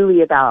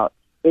truly about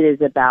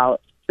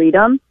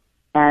freedom,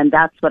 and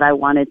that's what I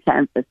wanted to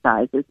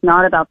emphasize. It's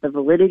not about the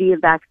validity of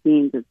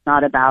vaccines. It's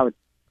not about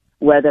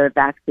whether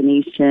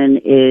vaccination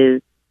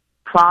is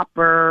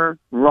proper,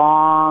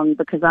 wrong,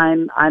 because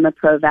I'm a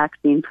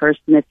pro-vaccine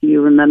person, if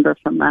you remember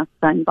from last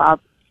time,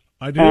 Bob.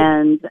 I do.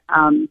 And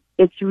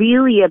it's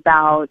really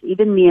about,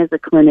 even me as a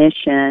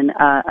clinician,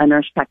 a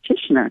nurse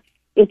practitioner,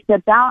 it's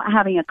about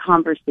having a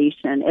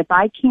conversation. If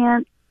I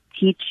can't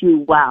teach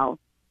you well,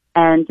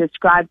 and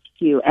describe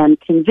to you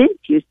and convince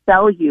you,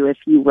 sell you, if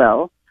you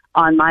will,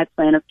 on my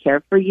plan of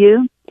care for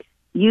you,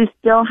 you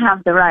still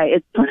have the right.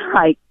 It's sort of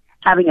like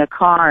having a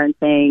car and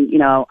saying,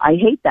 I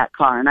hate that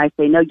car. And I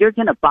say, no, you're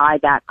going to buy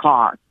that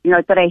car.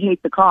 But I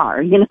hate the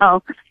car.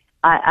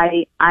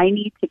 I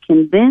need to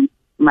convince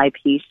my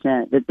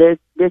patient that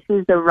this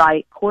is the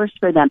right course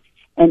for them.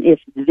 And if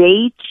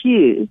they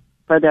choose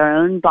for their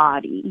own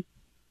body,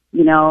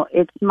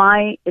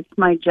 it's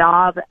my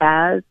job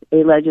as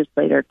a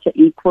legislator to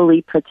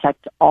equally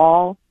protect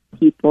all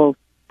people's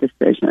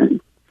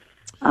decisions.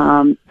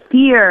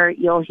 Here,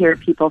 you'll hear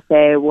people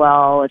say,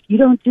 well, if you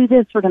don't do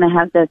this, we're going to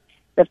have this.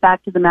 The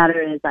fact of the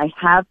matter is I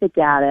have the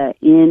data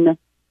in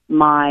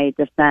my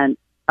defense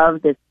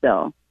of this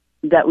bill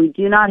that we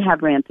do not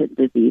have rampant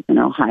disease in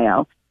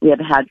Ohio. We have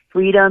had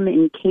freedom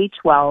in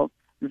K-12,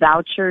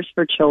 vouchers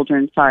for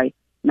children,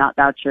 not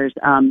vouchers,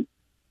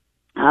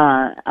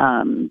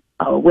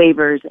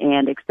 waivers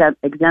and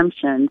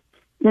exemptions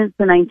since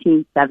the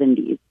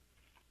 1970s.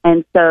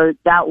 And so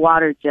that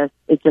water just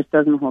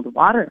doesn't hold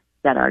water,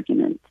 that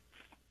argument.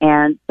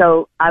 And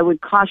so I would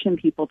caution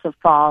people to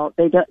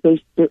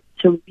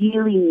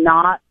really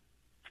not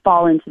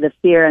fall into the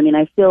fear. I mean,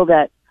 I feel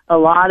that a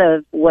lot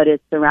of what has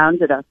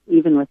surrounded us,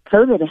 even with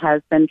COVID,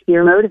 has been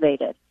fear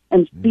motivated.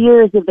 And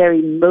fear is a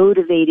very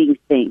motivating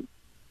thing.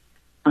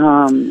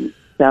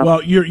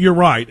 Well, you're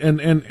right,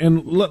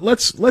 and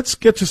let's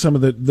get to some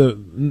of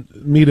the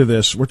meat of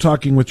this. We're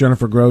talking with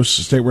Jennifer Gross,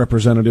 a state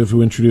representative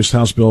who introduced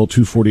House Bill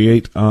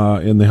 248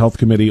 in the Health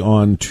Committee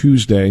on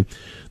Tuesday.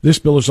 This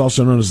bill is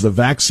also known as the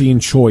Vaccine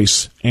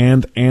Choice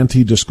and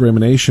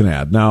Anti-Discrimination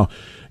Act. Now,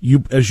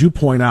 as you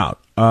point out,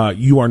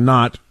 you are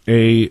not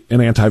an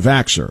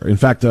anti-vaxxer. In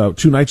fact, 2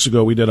 nights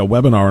ago, we did an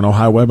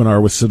Ohio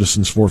webinar with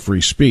Citizens for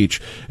Free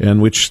Speech, in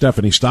which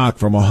Stephanie Stock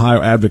from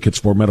Ohio Advocates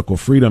for Medical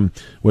Freedom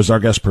was our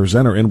guest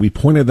presenter, and we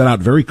pointed that out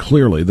very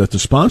clearly, that the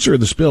sponsor of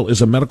this bill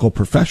is a medical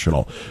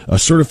professional, a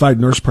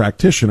certified nurse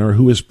practitioner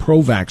who is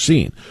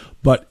pro-vaccine.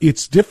 But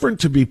it's different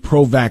to be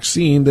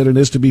pro-vaccine than it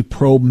is to be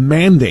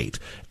pro-mandate.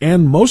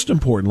 And most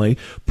importantly,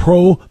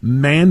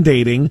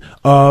 pro-mandating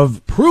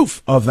of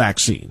proof of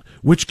vaccine,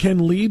 which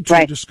can lead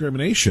to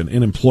discrimination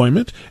in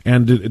employment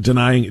and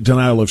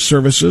denial of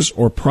services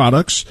or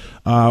products,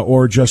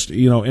 or just,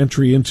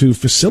 entry into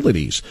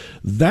facilities.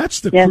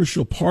 That's the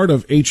crucial part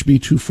of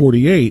HB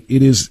 248.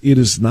 It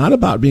is not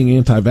about being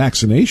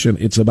anti-vaccination.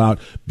 It's about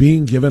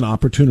being given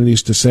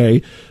opportunities to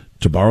say,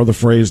 to borrow the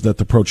phrase that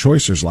the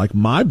pro-choicers like,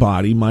 my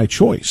body, my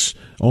choice.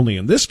 Only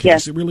in this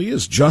case, it really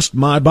is just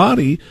my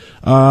body,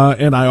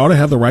 and I ought to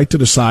have the right to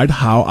decide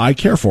how I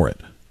care for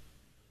it.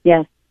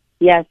 Yes.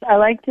 I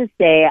like to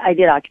say I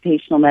did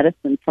occupational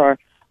medicine for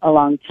a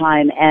long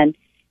time, and,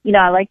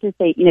 I like to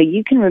say,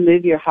 you can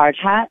remove your hard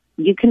hat,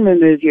 you can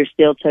remove your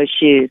steel-toe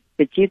shoes,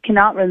 but you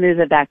cannot remove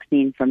a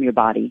vaccine from your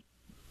body.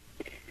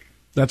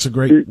 That's a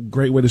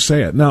great way to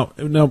say it. Now,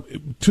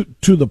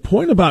 to the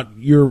point about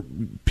your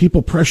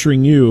people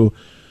pressuring you,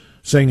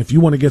 saying if you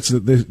want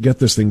to get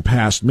this thing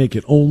passed, make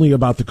it only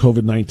about the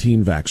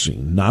COVID-19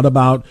 vaccine, not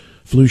about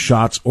flu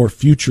shots or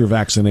future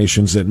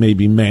vaccinations that may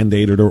be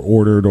mandated or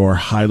ordered or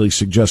highly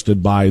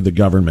suggested by the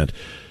government.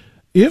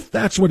 If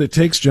that's what it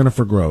takes,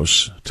 Jennifer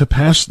Gross, to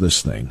pass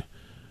this thing,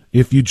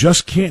 if you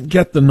just can't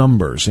get the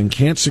numbers and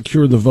can't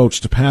secure the votes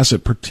to pass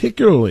it,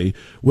 particularly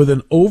with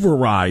an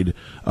override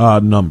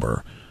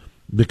number,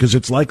 because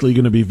it's likely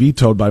going to be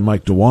vetoed by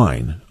Mike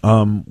DeWine,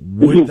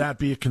 would that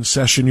be a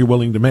concession you're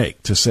willing to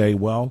make, to say,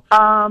 well,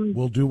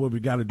 we'll do what we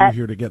got to do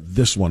here to get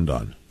this one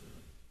done?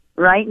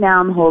 Right now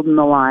I'm holding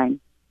the line.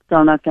 So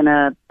I'm not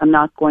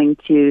going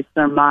to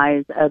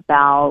surmise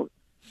about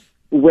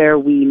where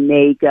we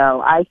may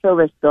go. I feel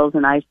this bill's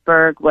an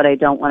iceberg. What I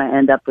don't want to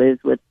end up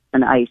with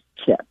an ice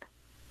chip.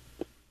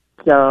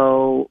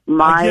 So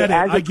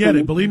I get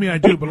it. Believe me, I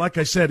do. But like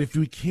I said, if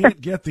we can't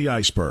get the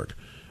iceberg,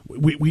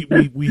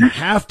 we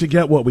have to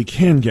get what we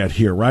can get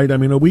here, right? I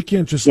mean, we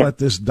can't just let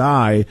this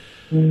die,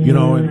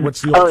 and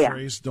what's the old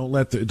phrase? Don't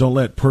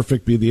let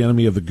perfect be the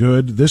enemy of the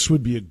good. This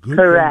would be a good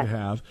thing to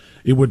have.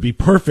 It would be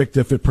perfect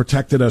if it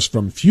protected us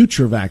from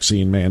future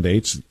vaccine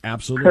mandates.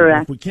 Absolutely.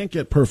 Correct. If we can't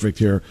get perfect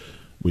here,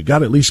 we got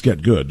to at least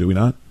get good, do we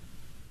not?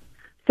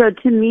 So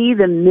to me,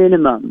 the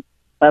minimum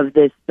of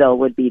this bill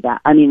would be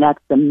that. I mean, that's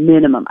the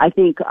minimum. I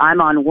think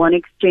I'm on one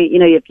extreme.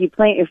 If you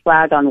plant your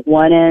flag on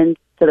one end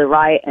to the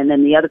right, and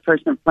then the other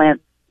person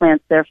plants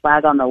their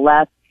flag on the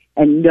left,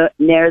 and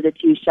ne'er the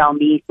two shall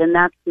meet, then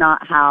that's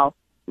not how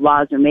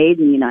laws are made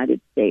in the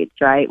United States,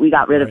 right? We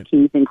got rid of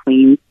kings and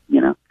queens,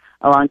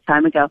 a long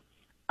time ago.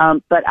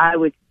 But I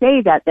would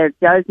say that there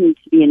does need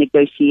to be a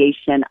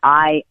negotiation.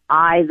 I,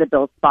 the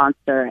bill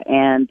sponsor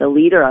and the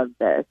leader of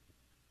this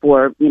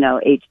for,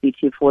 HB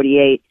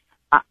 248,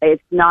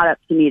 it's not up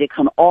to me to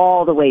come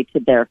all the way to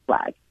their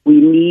flag. We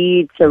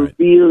need to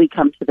really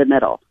come to the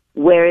middle.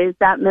 Where is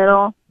that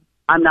middle?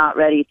 I'm not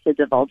ready to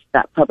divulge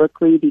that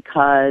publicly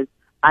because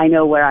I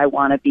know where I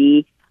want to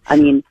be. I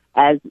mean,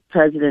 as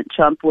President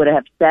Trump would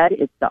have said,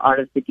 it's the art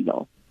of the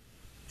deal.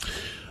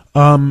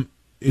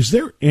 Is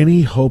there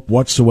any hope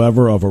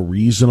whatsoever of a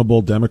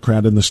reasonable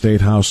Democrat in the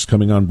State House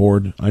coming on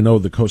board? I know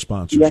the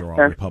co-sponsors are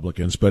all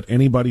Republicans, but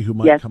anybody who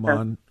might come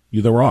on,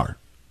 there are.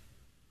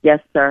 Yes,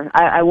 sir.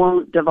 I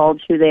won't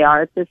divulge who they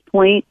are at this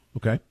point.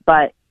 Okay.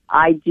 But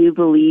I do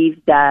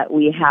believe that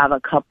we have a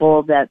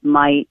couple that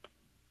might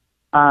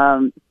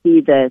see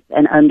this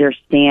and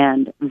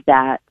understand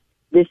that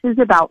this is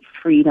about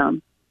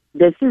freedom.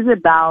 This is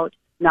about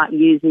not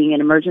using an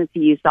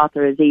emergency use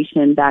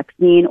authorization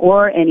vaccine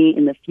or any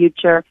in the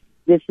future.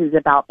 This is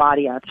about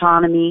body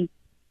autonomy.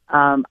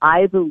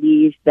 I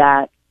believe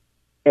that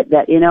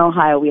in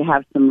Ohio we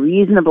have some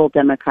reasonable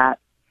Democrats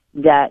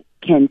that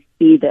can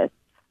see this.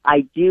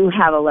 I do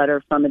have a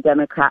letter from a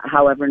Democrat,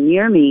 however,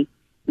 near me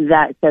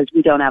that says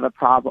we don't have a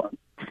problem.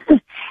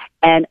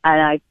 And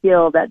I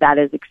feel that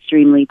is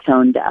extremely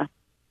tone deaf.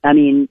 I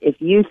mean,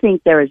 if you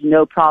think there is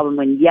no problem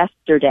when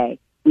yesterday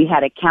we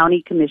had a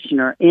county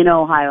commissioner in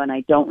Ohio, and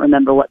I don't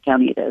remember what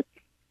county it is,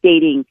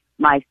 stating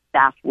my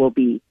staff will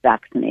be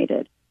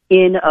vaccinated.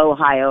 In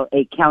Ohio,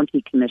 a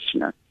county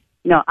commissioner.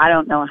 I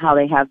don't know how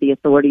they have the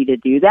authority to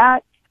do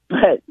that,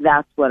 But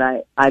that's what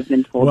I've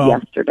been told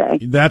yesterday.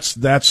 That's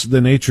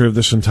the nature of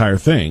this entire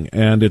thing.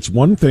 And it's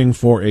one thing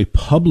for a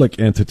public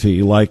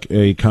entity like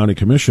a county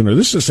commissioner.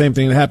 This is the same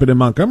thing that happened in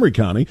Montgomery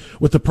County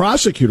with the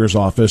prosecutor's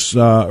office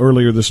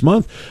earlier this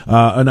month,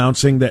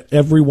 announcing that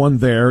everyone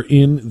there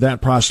in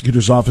that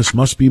prosecutor's office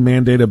must be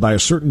mandated by a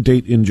certain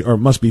date or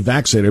must be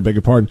vaccinated,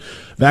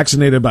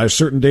 vaccinated by a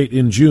certain date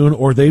in June,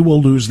 or they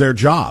will lose their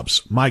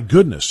jobs. My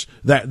goodness.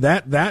 And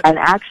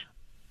actually,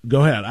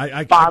 go ahead.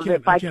 I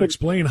can't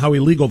explain how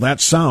illegal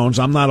that sounds.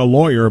 I'm not a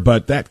lawyer,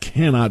 but that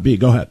cannot be.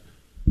 Go ahead.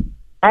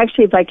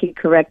 Actually, if I could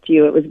correct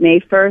you, it was May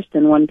 1st,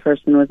 and one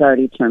person was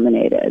already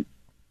terminated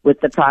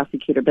with the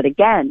prosecutor. But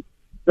again,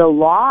 the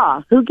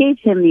law, who gave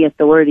him the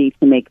authority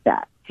to make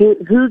that?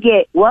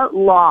 What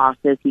law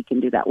says he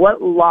can do that?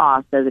 What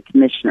law says a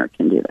commissioner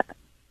can do that?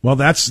 Well,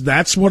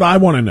 that's what I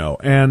want to know.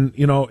 And,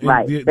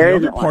 the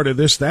other part of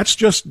this,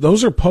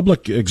 those are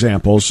public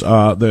examples,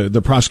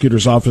 the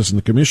prosecutor's office and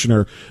the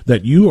commissioner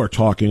that you are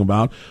talking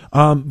about.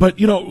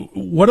 But,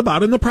 what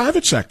about in the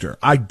private sector?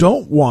 I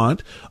don't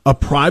want a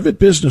private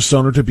business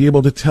owner to be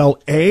able to tell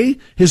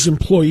his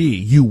employee,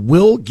 you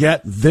will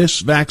get this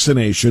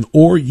vaccination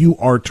or you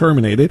are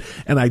terminated.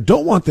 And I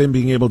don't want them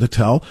being able to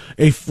tell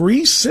a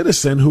free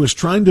citizen who is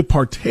trying to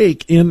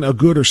partake in a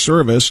good or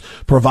service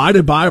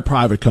provided by a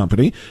private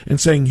company and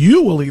saying,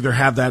 you will either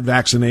have that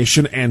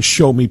vaccination and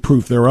show me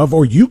proof thereof,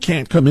 or you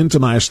can't come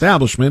into my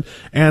establishment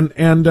and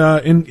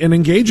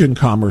engage in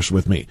commerce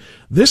with me.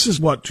 This is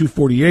what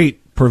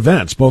 248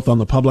 prevents, both on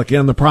the public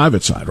and the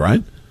private side,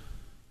 right?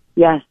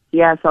 Yes.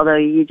 Although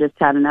you just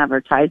had an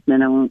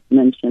advertisement, I won't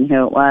mention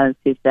who it was,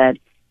 who said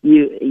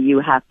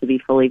you have to be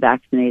fully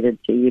vaccinated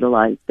to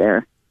utilize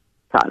their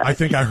product. I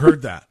think I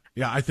heard that.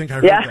 Yeah, I think I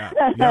heard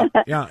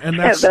that. Yeah, and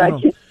that's.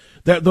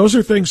 Those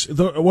are things.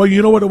 Well,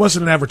 you know what? It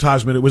wasn't an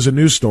advertisement. It was a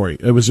news story.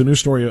 It was a news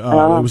story. It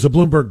was a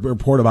Bloomberg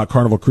report about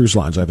Carnival Cruise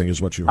Lines, I think,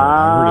 is what you heard.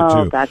 I heard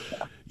it too.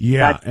 Gotcha.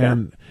 Yeah,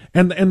 gotcha.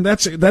 And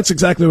that's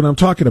exactly what I'm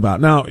talking about.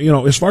 Now,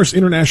 as far as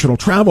international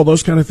travel,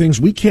 those kind of things,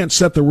 we can't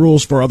set the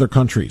rules for other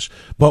countries,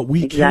 but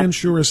we can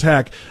sure as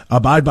heck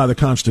abide by the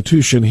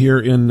Constitution here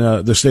in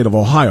the state of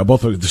Ohio,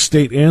 both the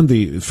state and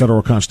the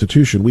federal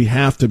Constitution. We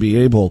have to be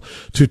able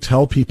to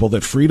tell people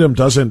that freedom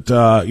doesn't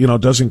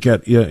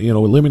get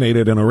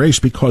eliminated and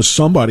erased because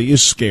somebody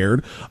is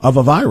scared of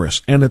a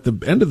virus. And at the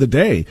end of the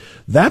day,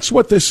 that's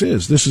what this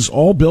is. This is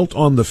all built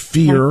on the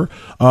fear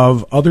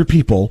of other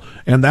people,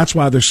 and that's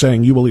why they're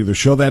saying you will either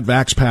show that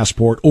vax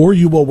passport or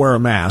you will wear a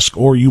mask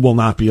or you will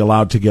not be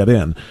allowed to get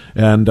in.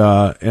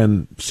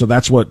 And so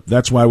that's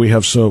why we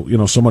have so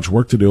much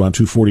work to do on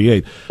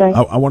 248. Okay.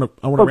 I want to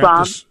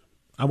wrap this.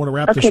 I want to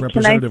wrap this,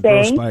 Representative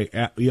Gross, by.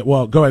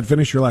 Well, go ahead,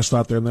 finish your last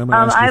thought there, and then I'm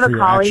going to ask you I have for a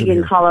your action colleague in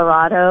here.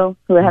 Colorado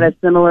who had a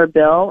similar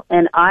bill,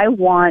 and I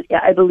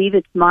believe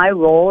it's my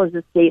role as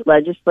a state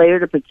legislator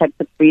to protect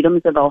the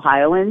freedoms of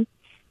Ohioans.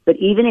 But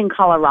even in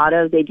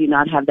Colorado, they do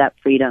not have that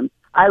freedom.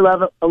 I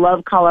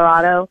love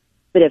Colorado.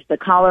 But if the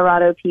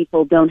Colorado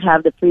people don't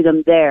have the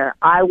freedom there,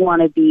 I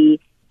want to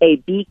be a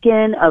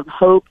beacon of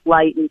hope,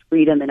 light, and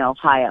freedom in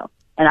Ohio.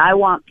 And I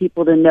want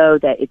people to know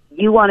that if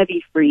you want to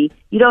be free,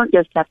 you don't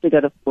just have to go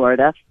to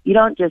Florida. You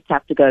don't just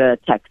have to go to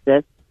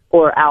Texas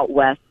or out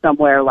west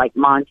somewhere like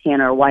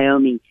Montana or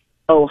Wyoming.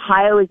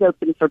 Ohio is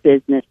open for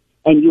business,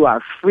 and you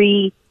are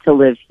free to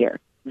live here.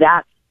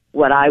 That's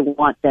what I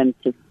want them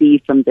to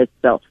see from this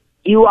bill.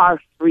 You are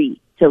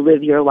free to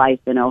live your life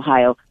in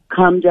Ohio.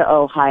 Come to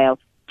Ohio.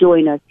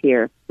 Join us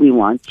here. We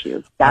want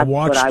you. That's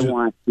what I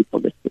want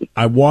people to see.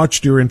 I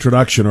watched your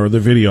introduction, or the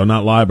video,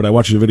 not live, but I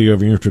watched the video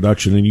of your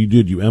introduction, and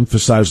you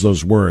emphasized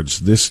those words.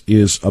 This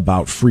is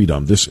about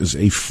freedom. This is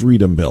a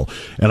freedom bill,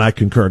 and I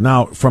concur.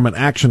 Now, from an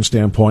action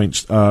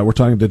standpoint, we're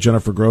talking to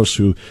Jennifer Gross,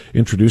 who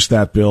introduced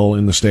that bill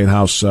in the State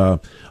House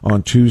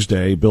on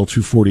Tuesday, Bill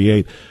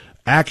 248.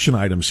 Action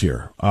items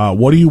here.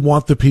 What do you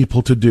want the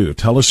people to do?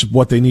 Tell us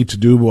what they need to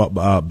do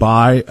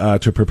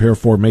to prepare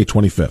for May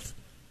 25th.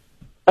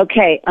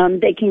 Okay,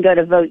 they can go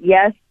to vote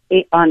yes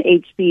on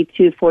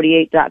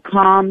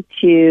HB248.com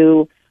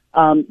to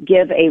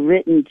give a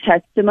written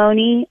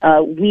testimony.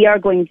 We are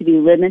going to be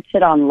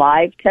limited on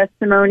live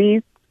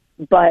testimonies,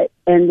 and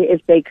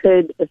if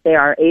they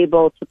are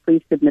able to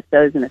please submit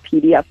those in a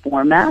PDF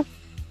format.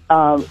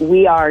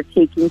 We are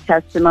taking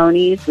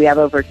testimonies. We have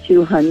over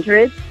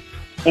 200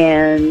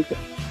 and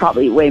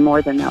probably way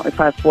more than that. We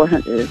probably have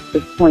 400 at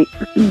this point.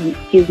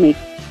 Excuse me.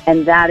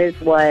 And that is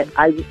what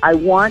I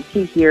want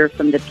to hear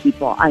from the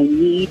people. I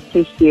need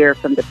to hear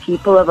from the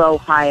people of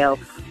Ohio.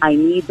 I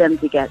need them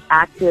to get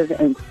active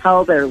and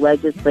tell their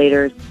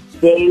legislators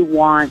they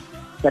want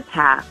to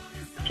pass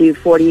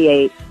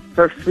 248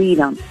 for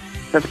freedom,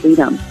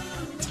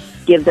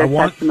 Give their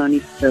testimony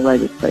to their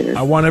legislators.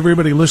 I want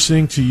everybody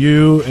listening to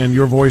you and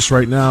your voice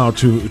right now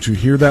to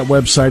hear that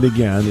website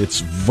again. It's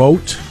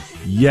Vote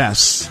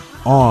Yes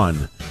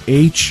on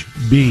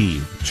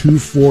HB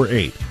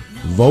 248.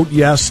 Vote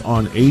yes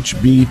on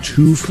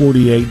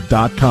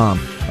HB248.com.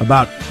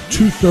 About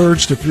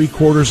 2/3 to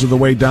 3/4 of the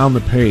way down the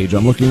page,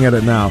 I'm looking at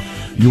it now,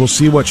 you will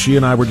see what she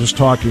and I were just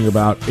talking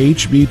about,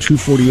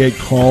 HB248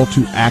 call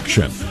to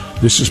action.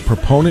 This is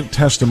proponent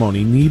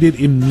testimony needed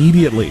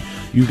immediately.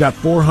 You've got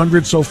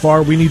 400 so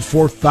far. We need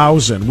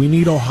 4,000. We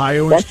need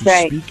Ohioans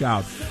to speak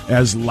out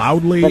as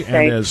loudly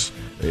and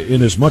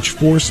in as much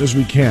force as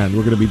we can.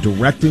 We're going to be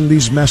directing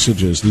these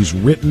messages, these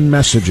written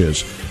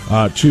messages,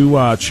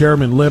 to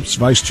Chairman Lips,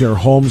 Vice Chair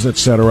Holmes,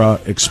 etc.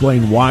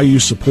 Explain why you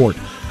support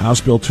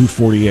House Bill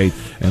 248.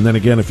 And then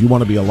again, if you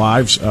want to be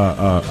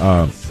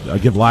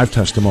give live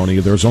testimony,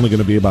 there's only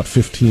going to be about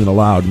 15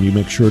 allowed, and you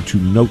make sure to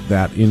note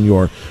that in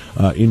your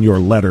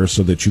letter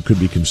so that you could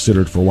be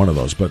considered for one of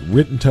those. But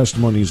written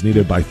testimony is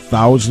needed by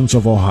thousands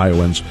of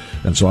Ohioans,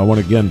 and so I want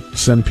to again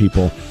send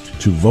people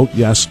to vote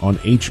yes on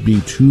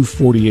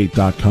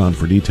HB248.com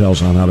for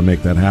details on how to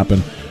make that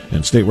happen.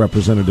 And State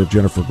Representative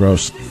Jennifer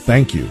Gross,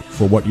 thank you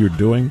for what you're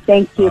doing.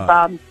 Thank you,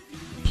 Bob.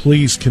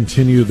 Please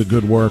continue the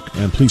good work,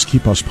 and please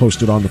keep us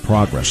posted on the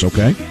progress,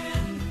 okay?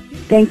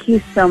 Thank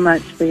you so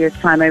much for your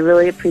time. I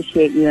really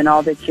appreciate you and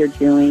all that you're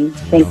doing.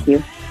 Thank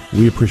you.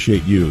 We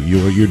appreciate you.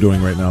 What you're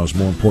doing right now is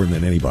more important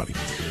than anybody.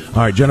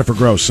 All right, Jennifer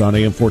Gross on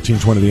AM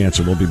 1420 The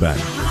Answer. We'll be back.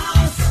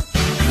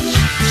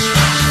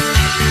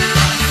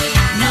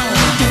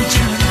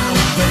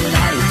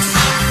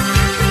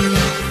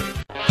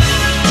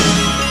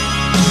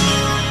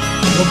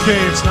 Okay,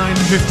 it's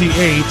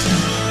 9:58.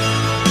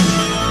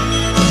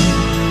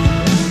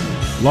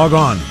 Log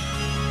on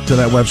to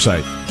that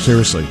website.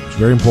 Seriously, it's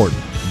very important.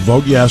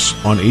 Vote yes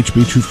on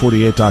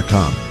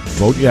HB248.com.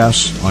 Vote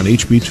yes on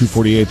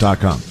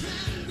HB248.com.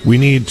 We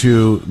need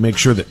to make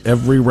sure that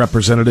every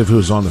representative who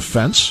is on the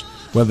fence,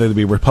 whether they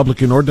be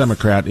Republican or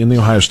Democrat in the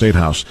Ohio State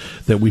House,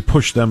 that we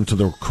push them to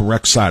the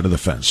correct side of the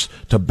fence,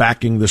 to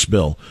backing this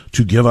bill,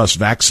 to give us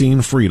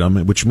vaccine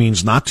freedom, which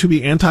means not to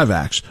be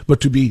anti-vax, but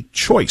to be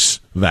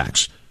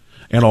choice-vax,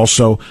 and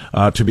also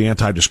to be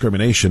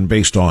anti-discrimination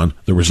based on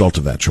the result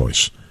of that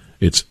choice.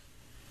 It's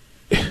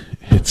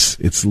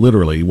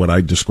literally what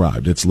I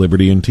described. It's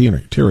liberty and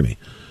tyranny.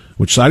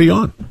 Which side are you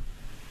on?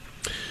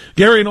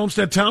 Gary in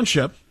Olmsted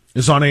Township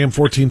is on AM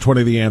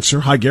 1420 The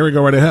Answer. Hi, Gary.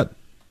 Go right ahead.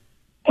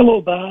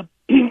 Hello, Bob.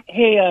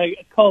 Hey, I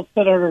called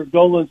Senator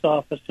Dolan's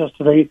office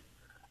yesterday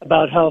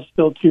about House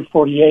Bill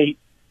 248.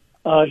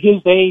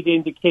 His aide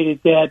indicated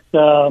that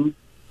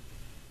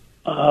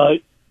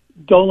Matt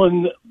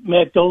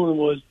Dolan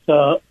was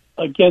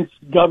against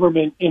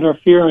government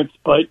interference,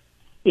 but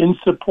in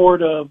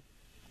support of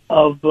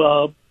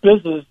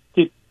business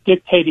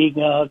dictating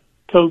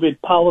COVID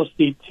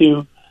policy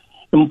to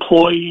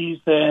employees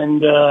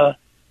and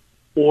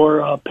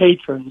or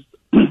patrons.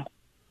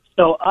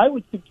 So I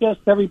would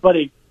suggest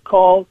everybody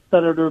call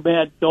Senator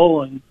Matt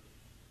Dolan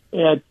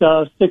at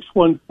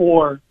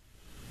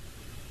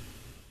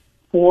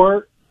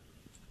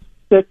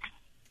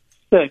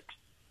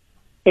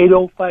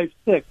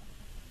 614-466-8056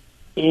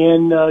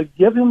 and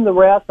give him the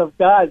wrath of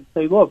God and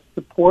say, look,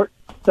 support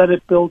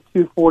Senate Bill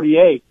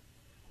 248.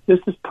 This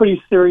is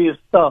pretty serious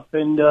stuff,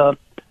 and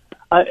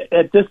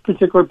at this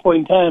particular point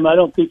in time, I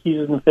don't think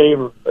he's in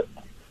favor of it.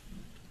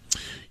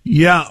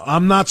 Yeah,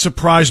 I'm not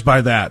surprised by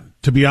that,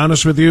 to be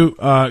honest with you,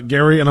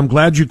 Gary, and I'm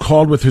glad you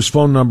called with his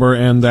phone number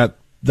and that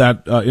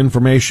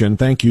information.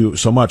 Thank you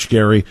so much,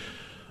 Gary.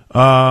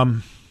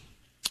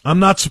 I'm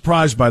not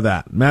surprised by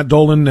that. Matt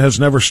Dolan has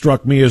never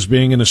struck me as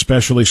being an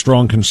especially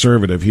strong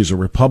conservative. He's a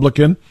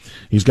Republican.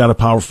 He's got a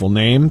powerful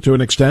name to an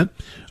extent.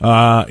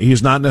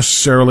 He's not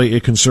necessarily a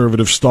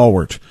conservative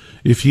stalwart.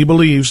 If he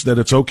believes that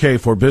it's okay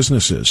for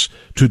businesses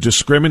to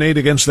discriminate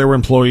against their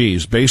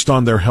employees based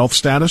on their health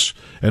status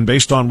and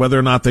based on whether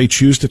or not they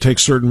choose to take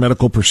certain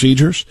medical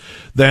procedures,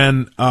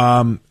 then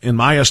in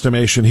my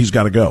estimation, he's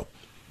got to go.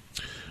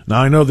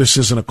 Now, I know this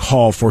isn't a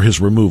call for his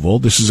removal.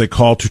 This is a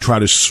call to try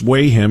to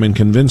sway him and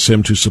convince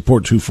him to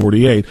support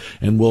 248,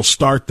 and we'll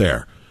start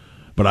there.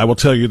 But I will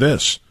tell you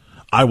this.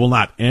 I will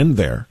not end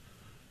there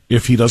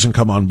if he doesn't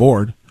come on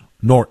board,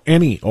 nor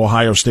any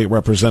Ohio State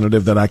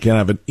representative that I can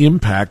have an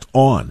impact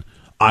on.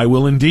 I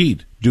will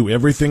indeed do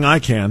everything I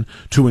can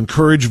to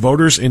encourage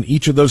voters in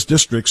each of those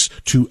districts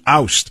to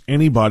oust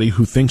anybody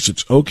who thinks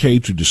it's okay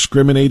to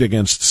discriminate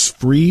against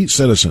free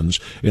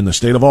citizens in the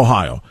state of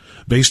Ohio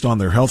based on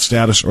their health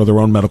status or their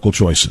own medical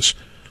choices.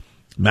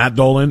 Matt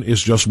Dolan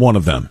is just one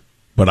of them,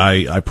 but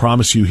I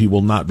promise you he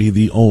will not be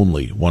the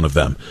only one of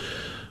them.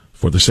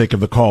 For the sake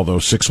of the call, though,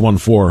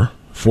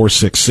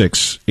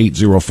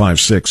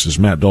 614-466-8056 is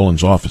Matt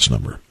Dolan's office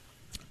number.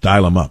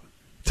 Dial him up.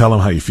 Tell him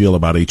how you feel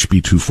about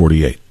HB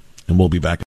 248, and we'll be back.